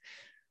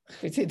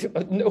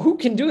 Who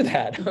can do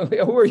that?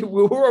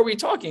 Who are we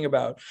talking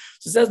about?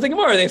 So says the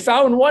Gemara, they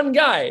found one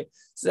guy.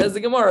 Says the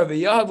Gemara,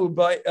 they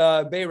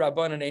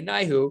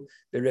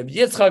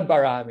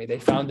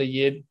found the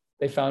Yid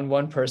They found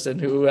one person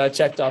who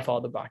checked off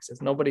all the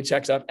boxes. Nobody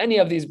checks off any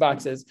of these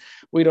boxes.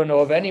 We don't know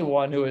of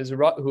anyone who is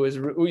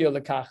Ru'ya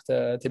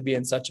L'Kach to be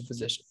in such a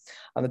position.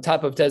 On the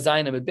top of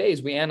Tezayin and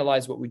Beis, we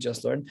analyze what we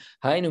just learned.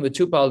 Hainu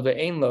Metupal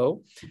Ve'ein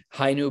Lo,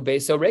 Hainu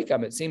Beiso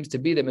Rekam. It seems to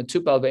be that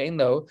Metupal Ve'ein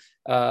Lo,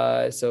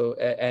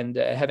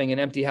 having an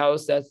empty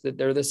house,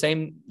 they're the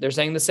same. They're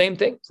saying the same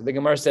thing. So the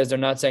Gemara says they're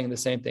not saying the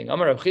same thing.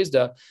 Amar Rav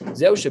Chizda,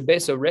 Zeu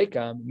Shebeso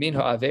Rekam min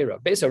ha'avera.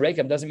 Beso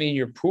Rekam doesn't mean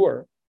you're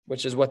poor,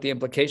 which is what the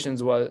implication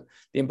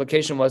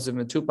was of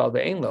Metupal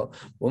Ve'ein Lo.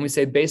 When we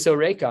say Beso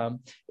Rekam,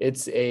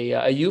 it's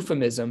a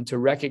euphemism to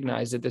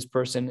recognize that this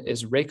person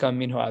is Rekam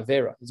min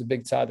ha'avera. He's a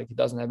big tzaddik. He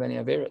doesn't have any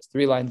averas.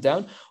 3 lines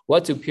down.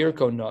 What to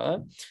Pirko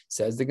Noah?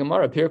 Says the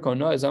Gemara. Pirko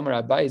Noah is Amar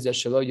Abai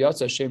Zeshelo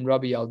Yotza Shem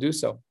Rabbi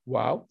Yalduso.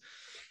 Wow.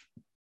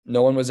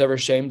 No one was ever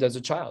shamed as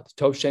a child.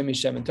 Tov Shem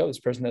Ishem and Tov. This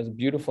person has a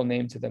beautiful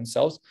name to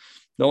themselves.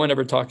 No one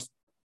ever talks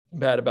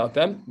bad about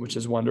them, which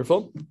is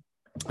wonderful.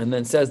 And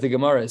then says the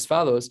Gemara as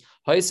follows: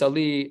 What does this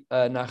mean?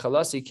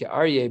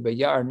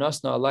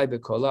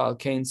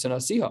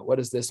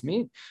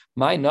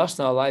 My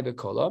nasna alai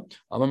bekola.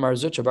 Amar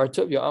Marzucha bar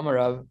Tuvia Amar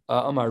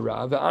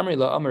Rav Amri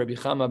la Amar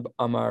Bichama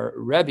Amar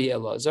Rabbi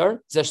Elazar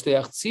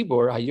Zeshliach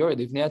Tzibor Hayor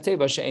Livnei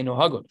Ateva She'eno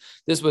Hagun.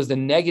 This was the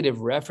negative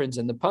reference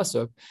in the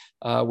pasuk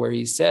where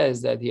he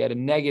says that he had a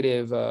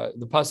negative.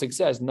 The pasuk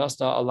says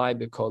nasna alai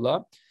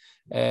bekola,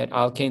 and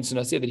al kain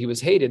sunasi that he was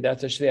hated.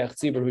 That's a shliach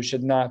tzibor who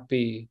should not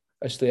be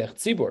a shliach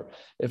tzibor.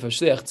 If a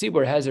shliach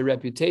tzibor has a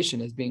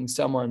reputation as being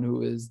someone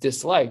who is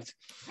disliked,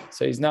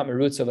 so he's not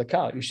merutza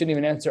l'kal. You shouldn't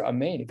even answer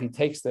amen. If he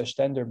takes the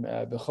shtender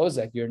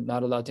b'chozek, you're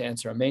not allowed to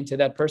answer amen to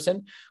that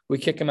person. We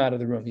kick him out of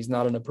the room. He's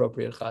not an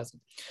appropriate chazan.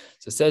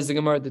 So says the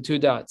Gemara at the 2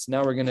 dots.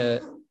 Now we're going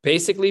to,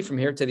 basically from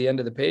here to the end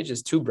of the page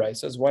is 2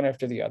 brisas, one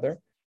after the other.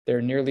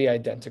 They're nearly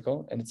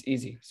identical and it's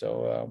easy.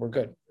 So we're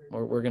good.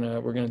 We're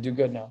gonna do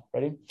good now.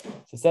 Ready?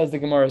 So says the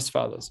Gemara as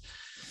follows.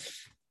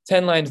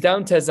 10 lines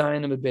down,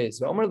 Tezayin and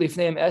Beis. Omer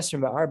lifneim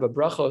esrim va'arba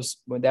brachos.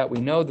 That we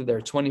know that there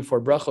are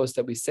 24 brachos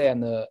that we say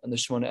on the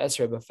Shmona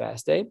Esrei of a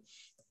fast day.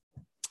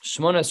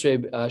 Shmona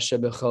Esrei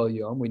shebechol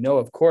yom. We know,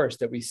 of course,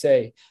 that we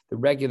say the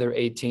regular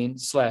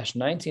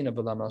 18/19 of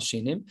B'lam al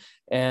Shinim,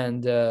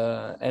 and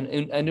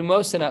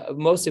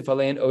Mosif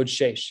Alein Od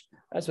Sheish.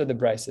 That's what the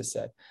Brisa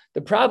said.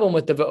 The problem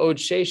with the Va'od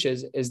Sheish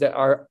is that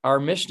our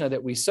Mishnah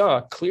that we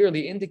saw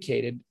clearly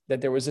indicated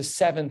that there was a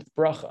 7th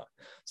bracha.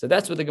 So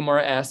that's what the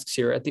Gemara asks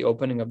here at the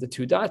opening of the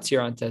 2 dots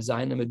here on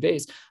Tezayin and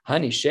Beis.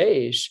 Hani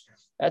Sheish,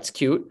 that's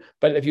cute.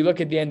 But if you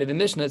look at the end of the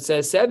Mishnah, it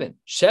says 7.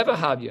 Sheva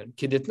Havyon,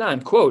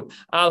 Kiditnan, quote,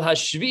 Al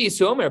Hashvi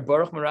Somer,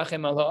 Baruch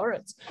Merachem Al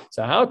Haaretz.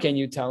 So how can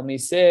you tell me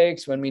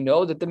 6 when we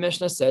know that the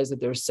Mishnah says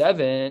that there's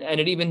 7 and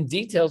it even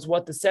details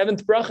what the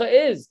 7th bracha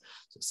is?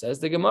 So says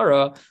the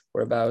Gemara,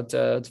 we're about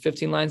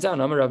 15 lines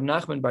down. Amar Rav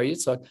Nachman Bar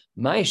Yitzchak,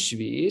 my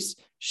Shvi'is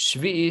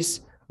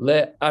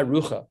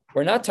le'arucha.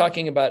 We're not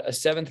talking about a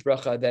 7th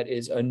bracha that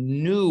is a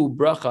new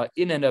bracha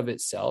in and of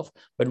itself,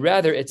 but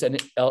rather it's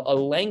a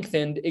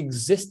lengthened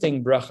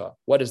existing bracha.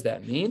 What does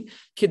that mean?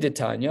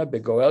 Kiditanya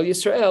begoel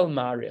Yisrael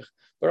ma'arich.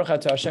 Baruch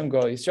atah Hashem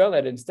goel Yisrael.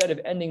 That instead of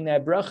ending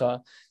that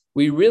bracha,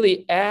 we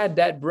really add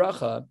that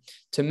bracha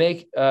to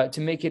make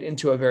it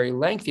into a very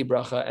lengthy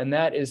bracha, and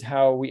that is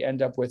how we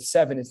end up with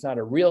 7. It's not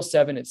a real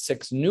 7; it's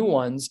 6 new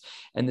ones,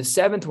 and the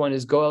 7th one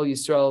is Goel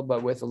Yisrael,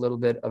 but with a little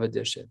bit of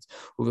additions.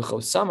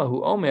 Uv'chosama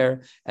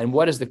omer, and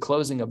what is the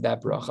closing of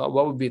that bracha?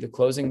 What would be the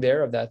closing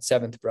there of that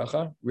 7th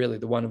bracha? Really,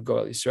 the one of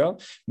Goel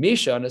Yisrael.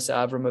 Misha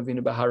nasa Avram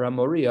Avinu b'Hara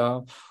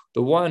Moriah,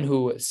 the one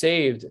who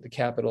saved the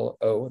capital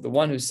O, the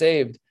one who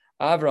saved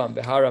Avram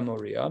b'Hara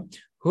Moriah.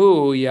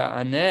 Hu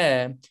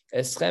ya'aneh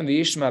eschem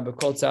v'yishma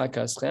b'kol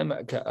tzaka eschem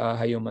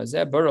hayom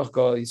hazeh baruch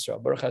goel Yisrael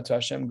baruch atah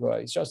Hashem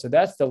goel Yisrael. So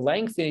that's the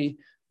lengthy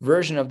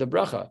version of the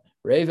bracha.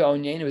 Reiv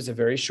Onyenu is a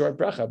very short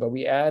bracha, but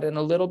we add in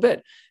a little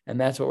bit, and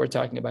that's what we're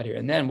talking about here.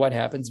 And then what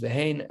happens?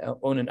 V'hein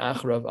onen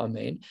achrav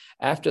amen.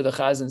 After the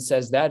Chazan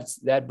says that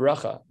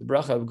bracha, the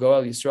bracha of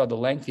goel Yisrael, the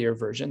lengthier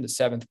version, the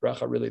 7th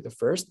bracha, really the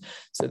first.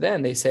 So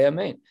then they say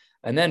amen.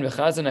 And then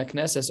v'chazan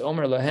hakneses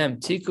omer lahem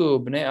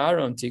tiku bnei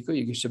Aaron tiku,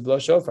 you should blow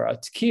shofar, a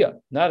tkiya,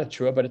 not a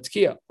trua, but a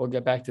tkiya. We'll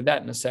get back to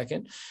that in a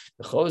second.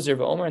 The chozer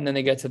v'omer, and then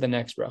they get to the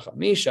next bracha.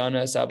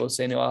 Mishana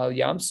sabosenu al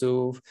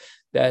Yamsuf,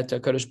 that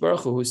Kadosh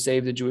Baruch Hu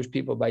saved the Jewish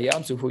people by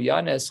Yamsuf, hu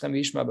yanes chem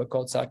yishma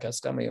b'kol tzakas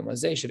chem hayom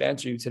hazeh, should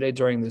answer you today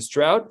during this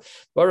drought.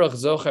 Baruch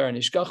zocher and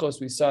ishkachos.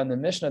 We saw in the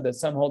Mishnah that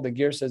some hold the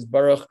gear says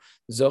Baruch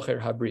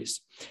zocher habris,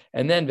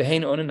 and then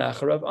v'hein onen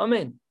acharav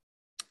amen.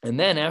 And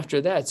then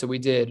after that, so we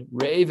did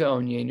Re'eva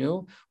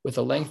Onyenu with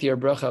a lengthier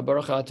bracha,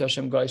 Baruch atah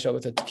Hashem goel Yisrael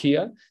with a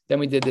tkiya. Then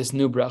we did this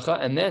new bracha,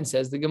 and then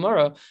says the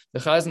Gemara,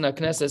 the Chazan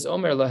HaKnesses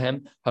Omer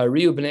Lahem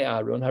Hariu bnei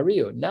Aaron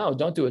Hariu. Now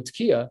don't do a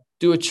tkiya,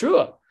 do a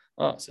trua.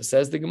 So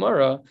says the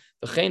Gemara,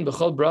 V'chein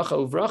b'chol bracha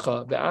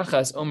uvracha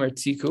be'achas omer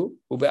tiku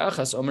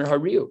u'be'achas omer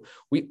hariu.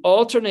 We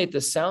alternate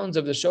the sounds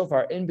of the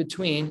shofar in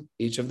between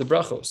each of the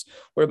brachos.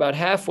 We're about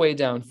halfway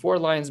down, 4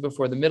 lines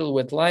before the middle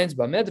width lines.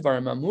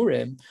 Bamedvarim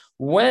amurim.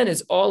 When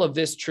is all of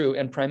this true?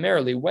 And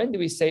primarily, when do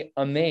we say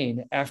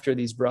amen after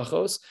these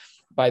brachos?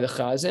 by the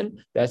Chazan.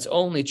 That's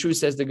only true,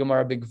 says the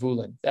Gemara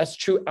B'Gvulin. That's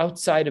true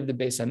outside of the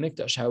Beis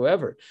HaMikdash.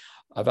 However,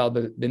 Aval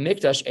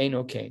b'Mikdash ein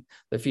okain.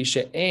 Lefi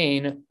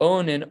she'ein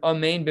onin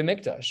amein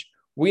b'Mikdash.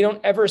 We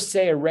don't ever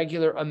say a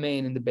regular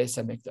amen in the Beis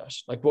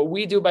HaMikdash. Like what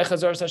we do by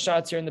Chazar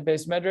Sashatz here in the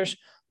Beis Medrash,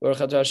 we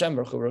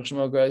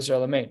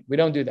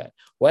don't do that.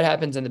 What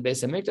happens in the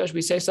Beis HaMikdash?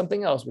 We say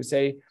something else. We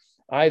say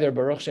either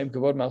Baruch Shem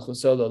Kavod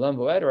Malchuso L'Olam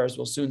Voed, or as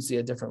we'll soon see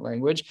a different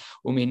language.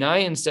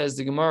 Uminayin, says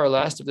the Gemara,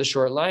 last of the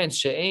short lines,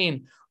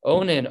 She'ein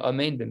Onen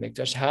Amen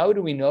b'Mikdash. How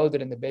do we know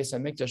that in the Beis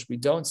HaMikdash we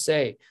don't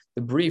say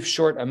the brief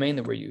short Amen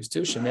that we're used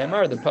to?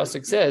 Shneimar, the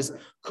pasuk says,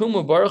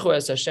 Kumu Baruchu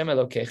es Hashem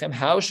Elokechem.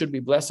 How should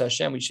we bless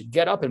Hashem? We should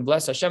get up and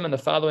bless Hashem in the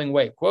following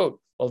way. Quote.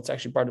 Well, it's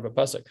actually part of a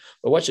pasuk.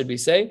 But what should we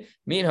say?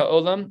 Min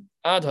ha'olam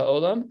ad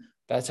ha'olam.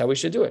 That's how we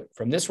should do it.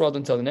 From this world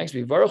until the next.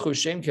 It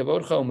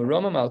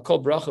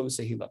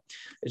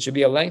should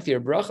be a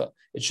lengthier bracha.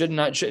 It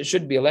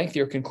should be a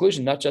lengthier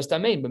conclusion, not just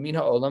amen, but min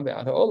ha'olam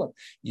ve'ad ha'olam.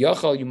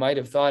 Yachal, you might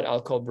have thought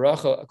al kol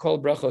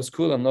brachos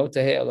kulam lo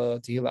teheh elo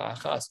tehila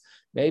achas.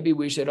 Maybe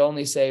we should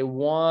only say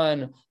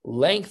one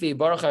lengthy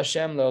Baruch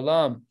Hashem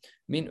le'olam.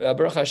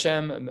 Baruch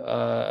Hashem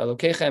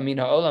Elokechem min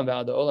ha'olam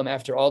ve'ad ha'olam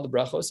after all the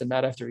brachos and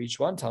not after each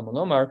one. Talmud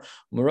Lomar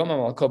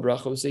Muromam al kol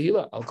brachos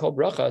tehila al kol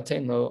bracha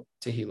tein lo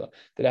tehila.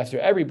 That after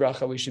every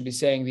bracha we should be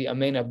saying the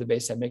amen of the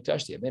Beis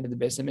HaMikdash. The amen of the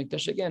Beis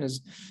HaMikdash again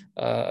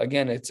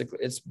is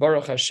it's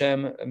Baruch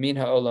Hashem min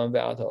ha'olam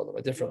ve'ad ha'olam,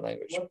 a different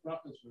language.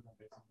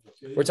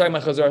 We're talking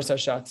about Chazar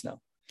Sashatz now.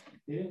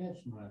 They didn't have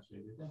Shema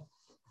Esrei, did they?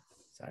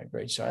 Sorry,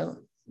 great Shiloh.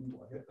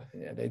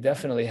 Yeah, they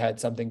definitely had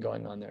something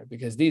going on there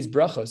because these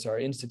brachos are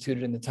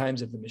instituted in the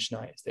times of the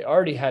Mishnayos. They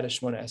already had a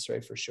Shemona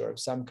Esrei for sure of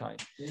some kind.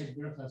 They had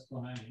Birchas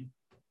Kohanim.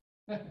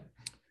 They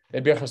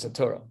had Birchas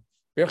Torah.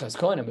 Birchas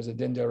Kohanim is a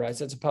din d'oraisa.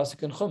 That's a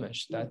pasuk in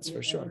Chumash. That's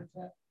for sure.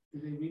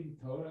 Did they read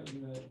the Torah?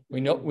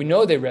 We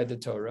know they read the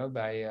Torah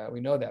by we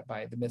know that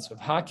by the mitzvah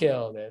of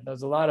Hakel.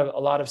 There's a lot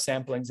of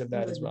samplings of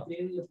that as well.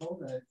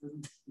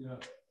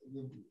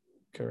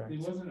 Correct. It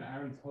wasn't an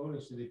Aaron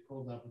Torah, so they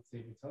pulled up and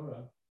saved the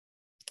Torah.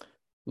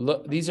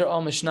 Look, these are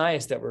all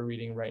Mishnayos that we're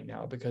reading right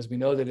now because we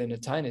know that in a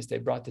Tainis they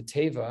brought the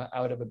Teva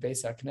out of a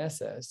Beis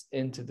HaKnesses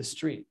into the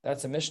street.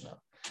 That's a Mishnah.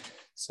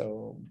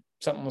 So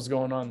something was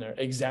going on there.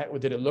 Exactly.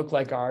 Did it look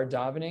like our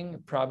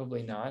davening?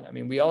 Probably not. I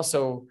mean, we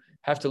also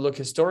have to look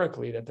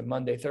historically that the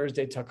Monday,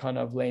 Thursday takana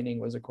of laning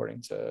was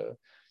according to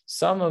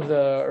some of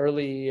the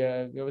early,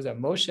 what was that,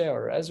 Moshe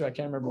or Ezra? I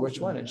can't remember which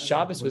one. And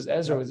Shabbos was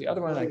Ezra, was the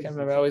other one. I can't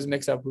remember. I always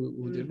mix up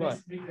who did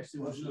what. There's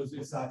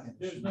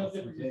no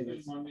difference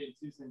between Monday and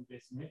Tuesday and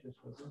Beis HaMikdash,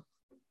 was there?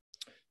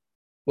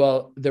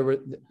 Well, there were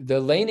the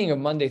laning of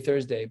Monday,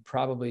 Thursday,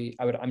 probably,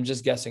 I'm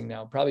just guessing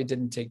now, probably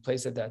didn't take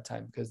place at that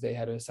time because they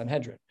had a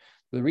Sanhedrin.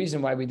 The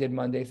reason why we did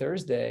Monday,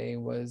 Thursday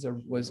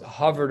was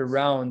hovered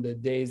around the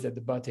days that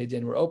the Batei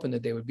Din were open,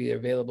 that they would be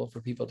available for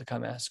people to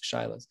come ask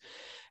shilas.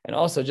 And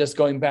also just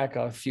going back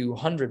a few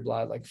hundred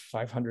blot, like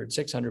 500,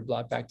 600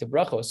 blot back to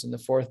Brachos in the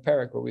fourth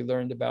parak, where we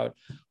learned about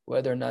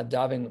whether or not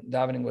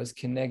davening was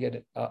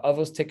Keneged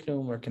Avos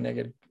Tiknum or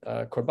Keneged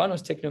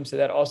Korbanos Tiknum. So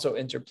that also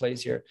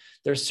interplays here.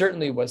 There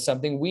certainly was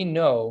something. We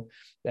know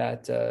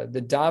that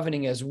the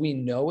davening as we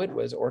know it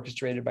was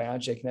orchestrated by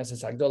Anshe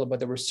Knesset Hagdolah, but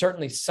there was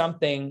certainly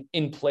something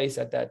in place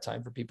at that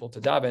time for people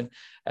to daven,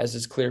 as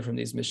is clear from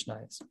these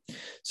Mishnayos.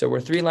 So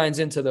we're 3 lines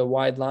into the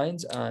wide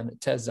lines on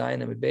Tez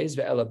Zayin and Beis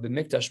ve'ela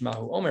b'mikdash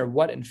mahu omer.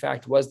 What in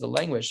fact was the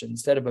language?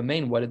 Instead of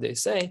amen, what did they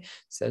say?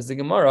 Says the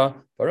Gemara,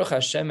 Baruch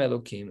Hashem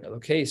Elokim,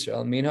 Elokei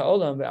Yisrael, min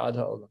ha'olam ve'ad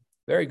ha'olam.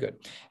 Very good.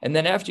 And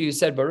then after you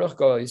said Baruch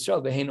Go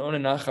Yisrael, v'hein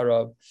onen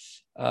acharav,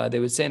 they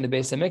would say in the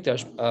Beis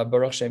HaMikdash,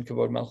 Baruch Shem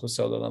Kavod Malchus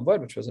Olam Vod,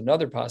 which was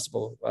another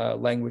possible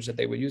language that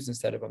they would use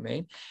instead of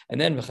amen.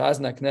 And then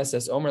V'chazna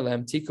Knesses Omer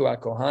Lehem Tiku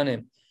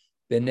HaKohanim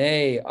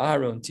B'nei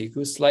Aharon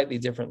Tiku, slightly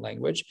different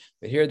language.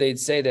 But here they'd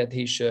say that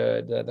he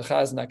should, the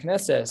Chazna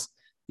Knesses,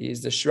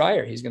 he's the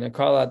Shrier. He's going to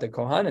call out the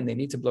Kohan and they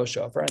need to blow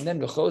shofar. And then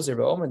V'chozer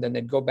V'omer, then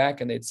they'd go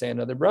back and they'd say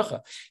another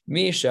bracha.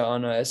 Misha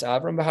Ana Es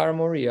Avram B'Har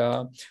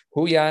Moriah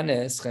Hu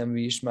Yaneschem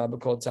V'yishma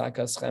B'kol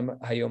Tzakaschem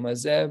Hayom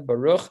Hazeh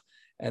Baruch.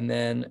 And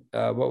then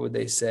what would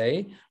they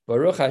say?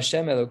 Baruch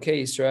Hashem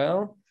Elokei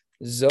Yisrael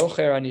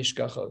Zocher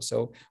Anishkacho.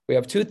 So we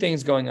have 2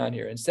 things going on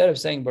here. Instead of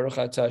saying Baruch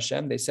Atah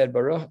Hashem, they said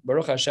Baruch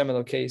Hashem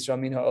Elokei Yisrael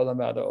Min Ha'olam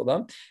V'ad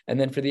Ha'olam. And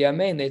then for the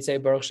Amen, they'd say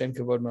Baruch Shem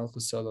Kavod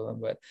Malchus Olam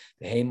V'ad.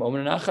 The Heim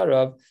Omer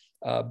Nacharav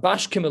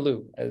Bash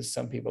Kimalu, as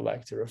some people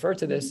like to refer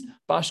to this.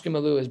 Bash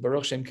Kimalu is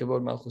Baruch Shem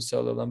Kavod Malchus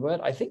Olam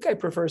V'ad. I think I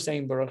prefer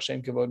saying Baruch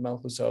Shem Kavod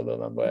Malchus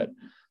Olam V'ad.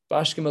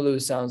 Bash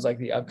Kimalu sounds like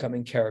the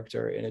upcoming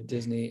character in a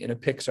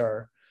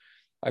Pixar.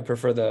 I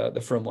prefer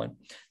the firm one.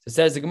 So it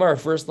says the Gemara,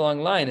 first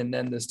long line, and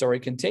then the story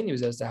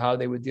continues as to how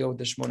they would deal with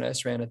the Shemona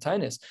Esrei and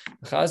Tainis.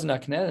 Chazna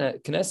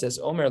Knesses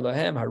Omer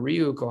Lahem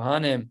Hariu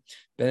Kohanim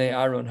Bnei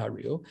Aaron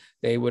Hariu.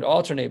 They would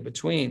alternate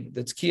between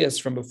the tzkiyas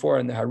from before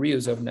and the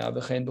Harius of now.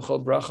 V'chein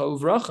b'chol bracha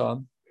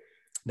uvracha.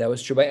 That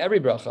was true by every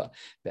bracha.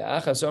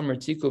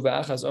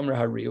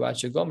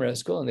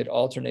 And they'd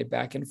alternate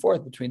back and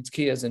forth between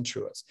tkiyas and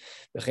truas.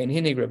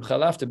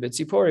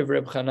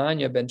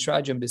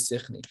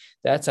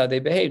 That's how they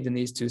behaved in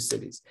these two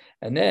cities.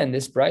 And then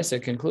this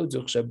brisa concludes,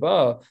 when the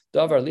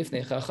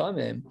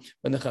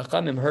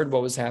Chachamim heard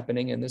what was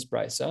happening in this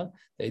brisa,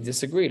 they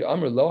disagreed.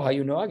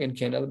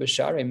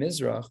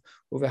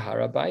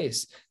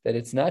 That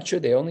it's not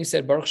true. They only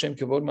said Baruch Shem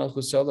Kavod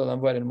Malchus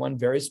Olam in one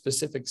very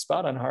specific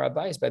spot on Har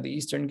HaBayis by the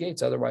eastern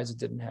gates. Otherwise, it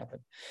didn't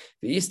happen.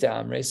 The East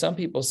Amre, some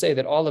people say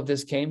that all of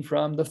this came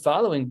from the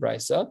following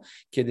brisa.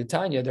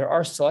 Keditanya, there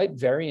are slight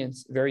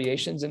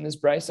variations in this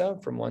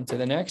brisa from one to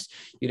the next.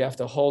 You'd have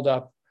to hold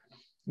up.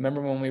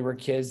 Remember when we were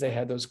kids, they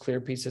had those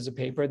clear pieces of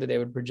paper that they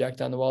would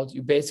project on the wall.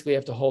 You basically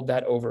have to hold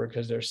that over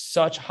because there's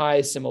such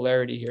high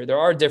similarity here. There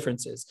are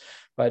differences,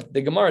 but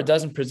the Gemara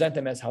doesn't present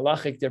them as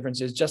halachic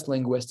differences, just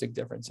linguistic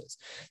differences.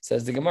 It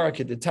says the Gemara,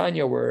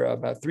 Keditanya, we're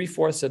about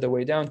 3/4 of the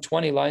way down,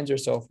 20 lines or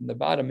so from the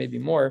bottom, maybe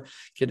more.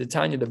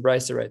 Keditanya, the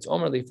Brisa writes,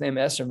 Omer lifneim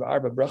esrei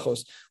v'arba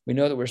brachos. We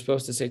know that we're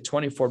supposed to say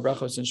 24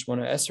 brachos in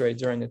Shmona Esrei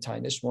during the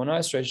time. Shmona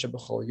Esrei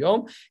shebechol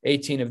yom.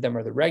 18 of them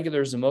are the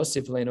regulars. The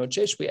mosif leino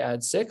shesh, we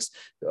add 6.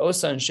 The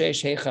osan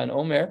shesh heichan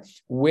omer.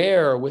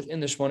 Where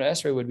within the Shmona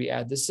Esrei would we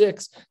add the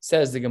 6?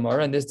 Says the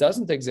Gemara, and this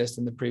doesn't exist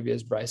in the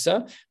previous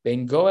Brisa.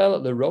 Ben goel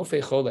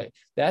lerofe chole.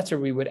 That's where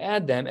we would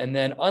add them. And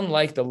then,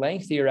 unlike the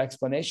lengthier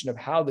explanation of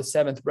how the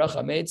 7th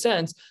bracha made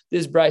sense,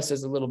 this Brisa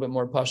is a little bit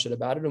more pashut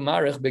about it.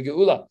 Umarich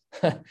begeula.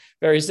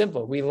 Very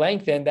simple. We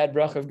lengthen that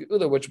bracha of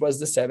geula, which was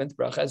the 7th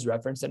bracha as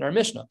referenced in our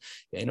Mishnah.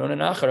 And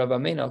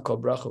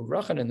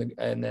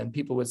then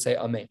people would say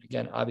amen.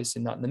 Again,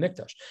 obviously not in the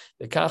mikdash.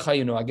 The kacha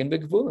again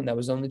begvul, and that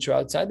was only true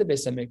outside the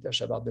Beis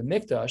Hamikdash. About the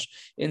mikdash,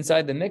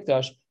 inside the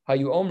mikdash,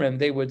 Hayu Omrim,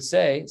 they would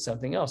say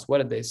something else. What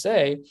did they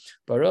say?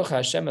 Baruch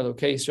Hashem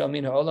Elokei Yisrael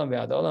min ha'olam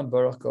ve'ad olam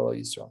baruch kol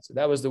Yisrael. So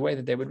that was the way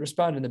that they would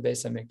respond in the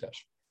Beis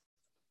Hamikdash.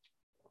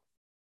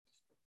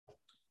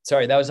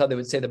 Sorry, that was how they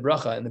would say the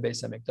bracha in the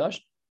Beis Hamikdash.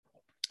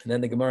 And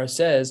then the Gemara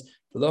says,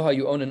 V'lo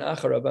hayu onen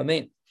achar of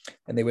amen.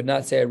 And they would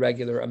not say a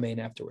regular amen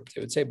afterwards.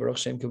 They would say Baruch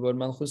Shem Kavod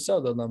Malchus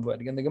Olam.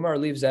 Again, the Gemara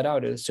leaves that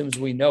out. It assumes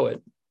we know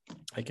it.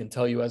 I can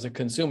tell you as a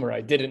consumer,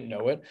 I didn't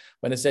know it.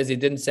 When it says he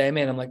didn't say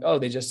amen, I'm like, oh,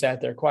 they just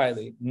sat there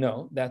quietly.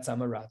 No, that's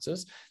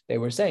Amaratzus. They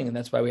were saying, and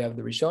that's why we have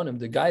the Rishonim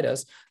to guide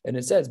us. And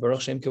it says,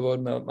 Baruch Shem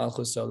Kavod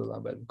Malchus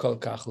Olam Kol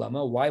Kach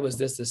Lama. Why was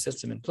this the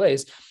system in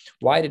place?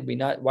 Why did we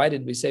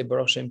say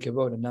Baruch Shem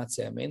Kavod and not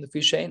say amen? The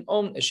Shein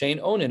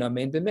Onin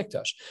Amen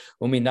b'Mikdash.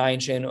 Uminayin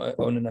Shein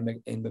Onin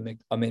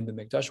Amen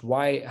b'Mikdash.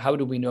 Why? How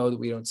do we know that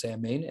we don't say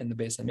amen in the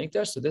Beis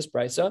Hamikdash? So this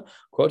brisa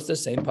quotes the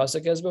same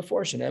pasuk as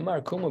before.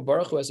 Shneimar Kumu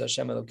Baruch Hu es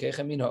Hashem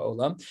Elokechem min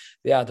ha'olam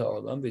v'ad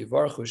ha'olam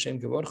v'yivaruchu Shem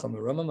Kavod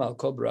Chameromam al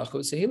kol bracha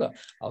u'sehila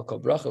al kol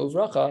bracha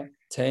uvracha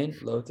tein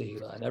lo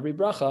tehila. And every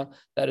bracha,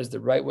 that is the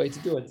right way to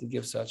do it, to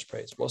give such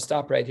praise. We'll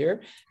stop right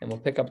here and we'll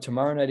pick up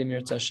tomorrow night in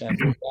Yirtzeh Hashem.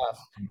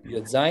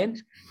 Yud Zayin.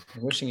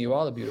 I'm wishing you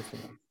all a beautiful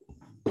night.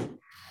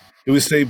 It was say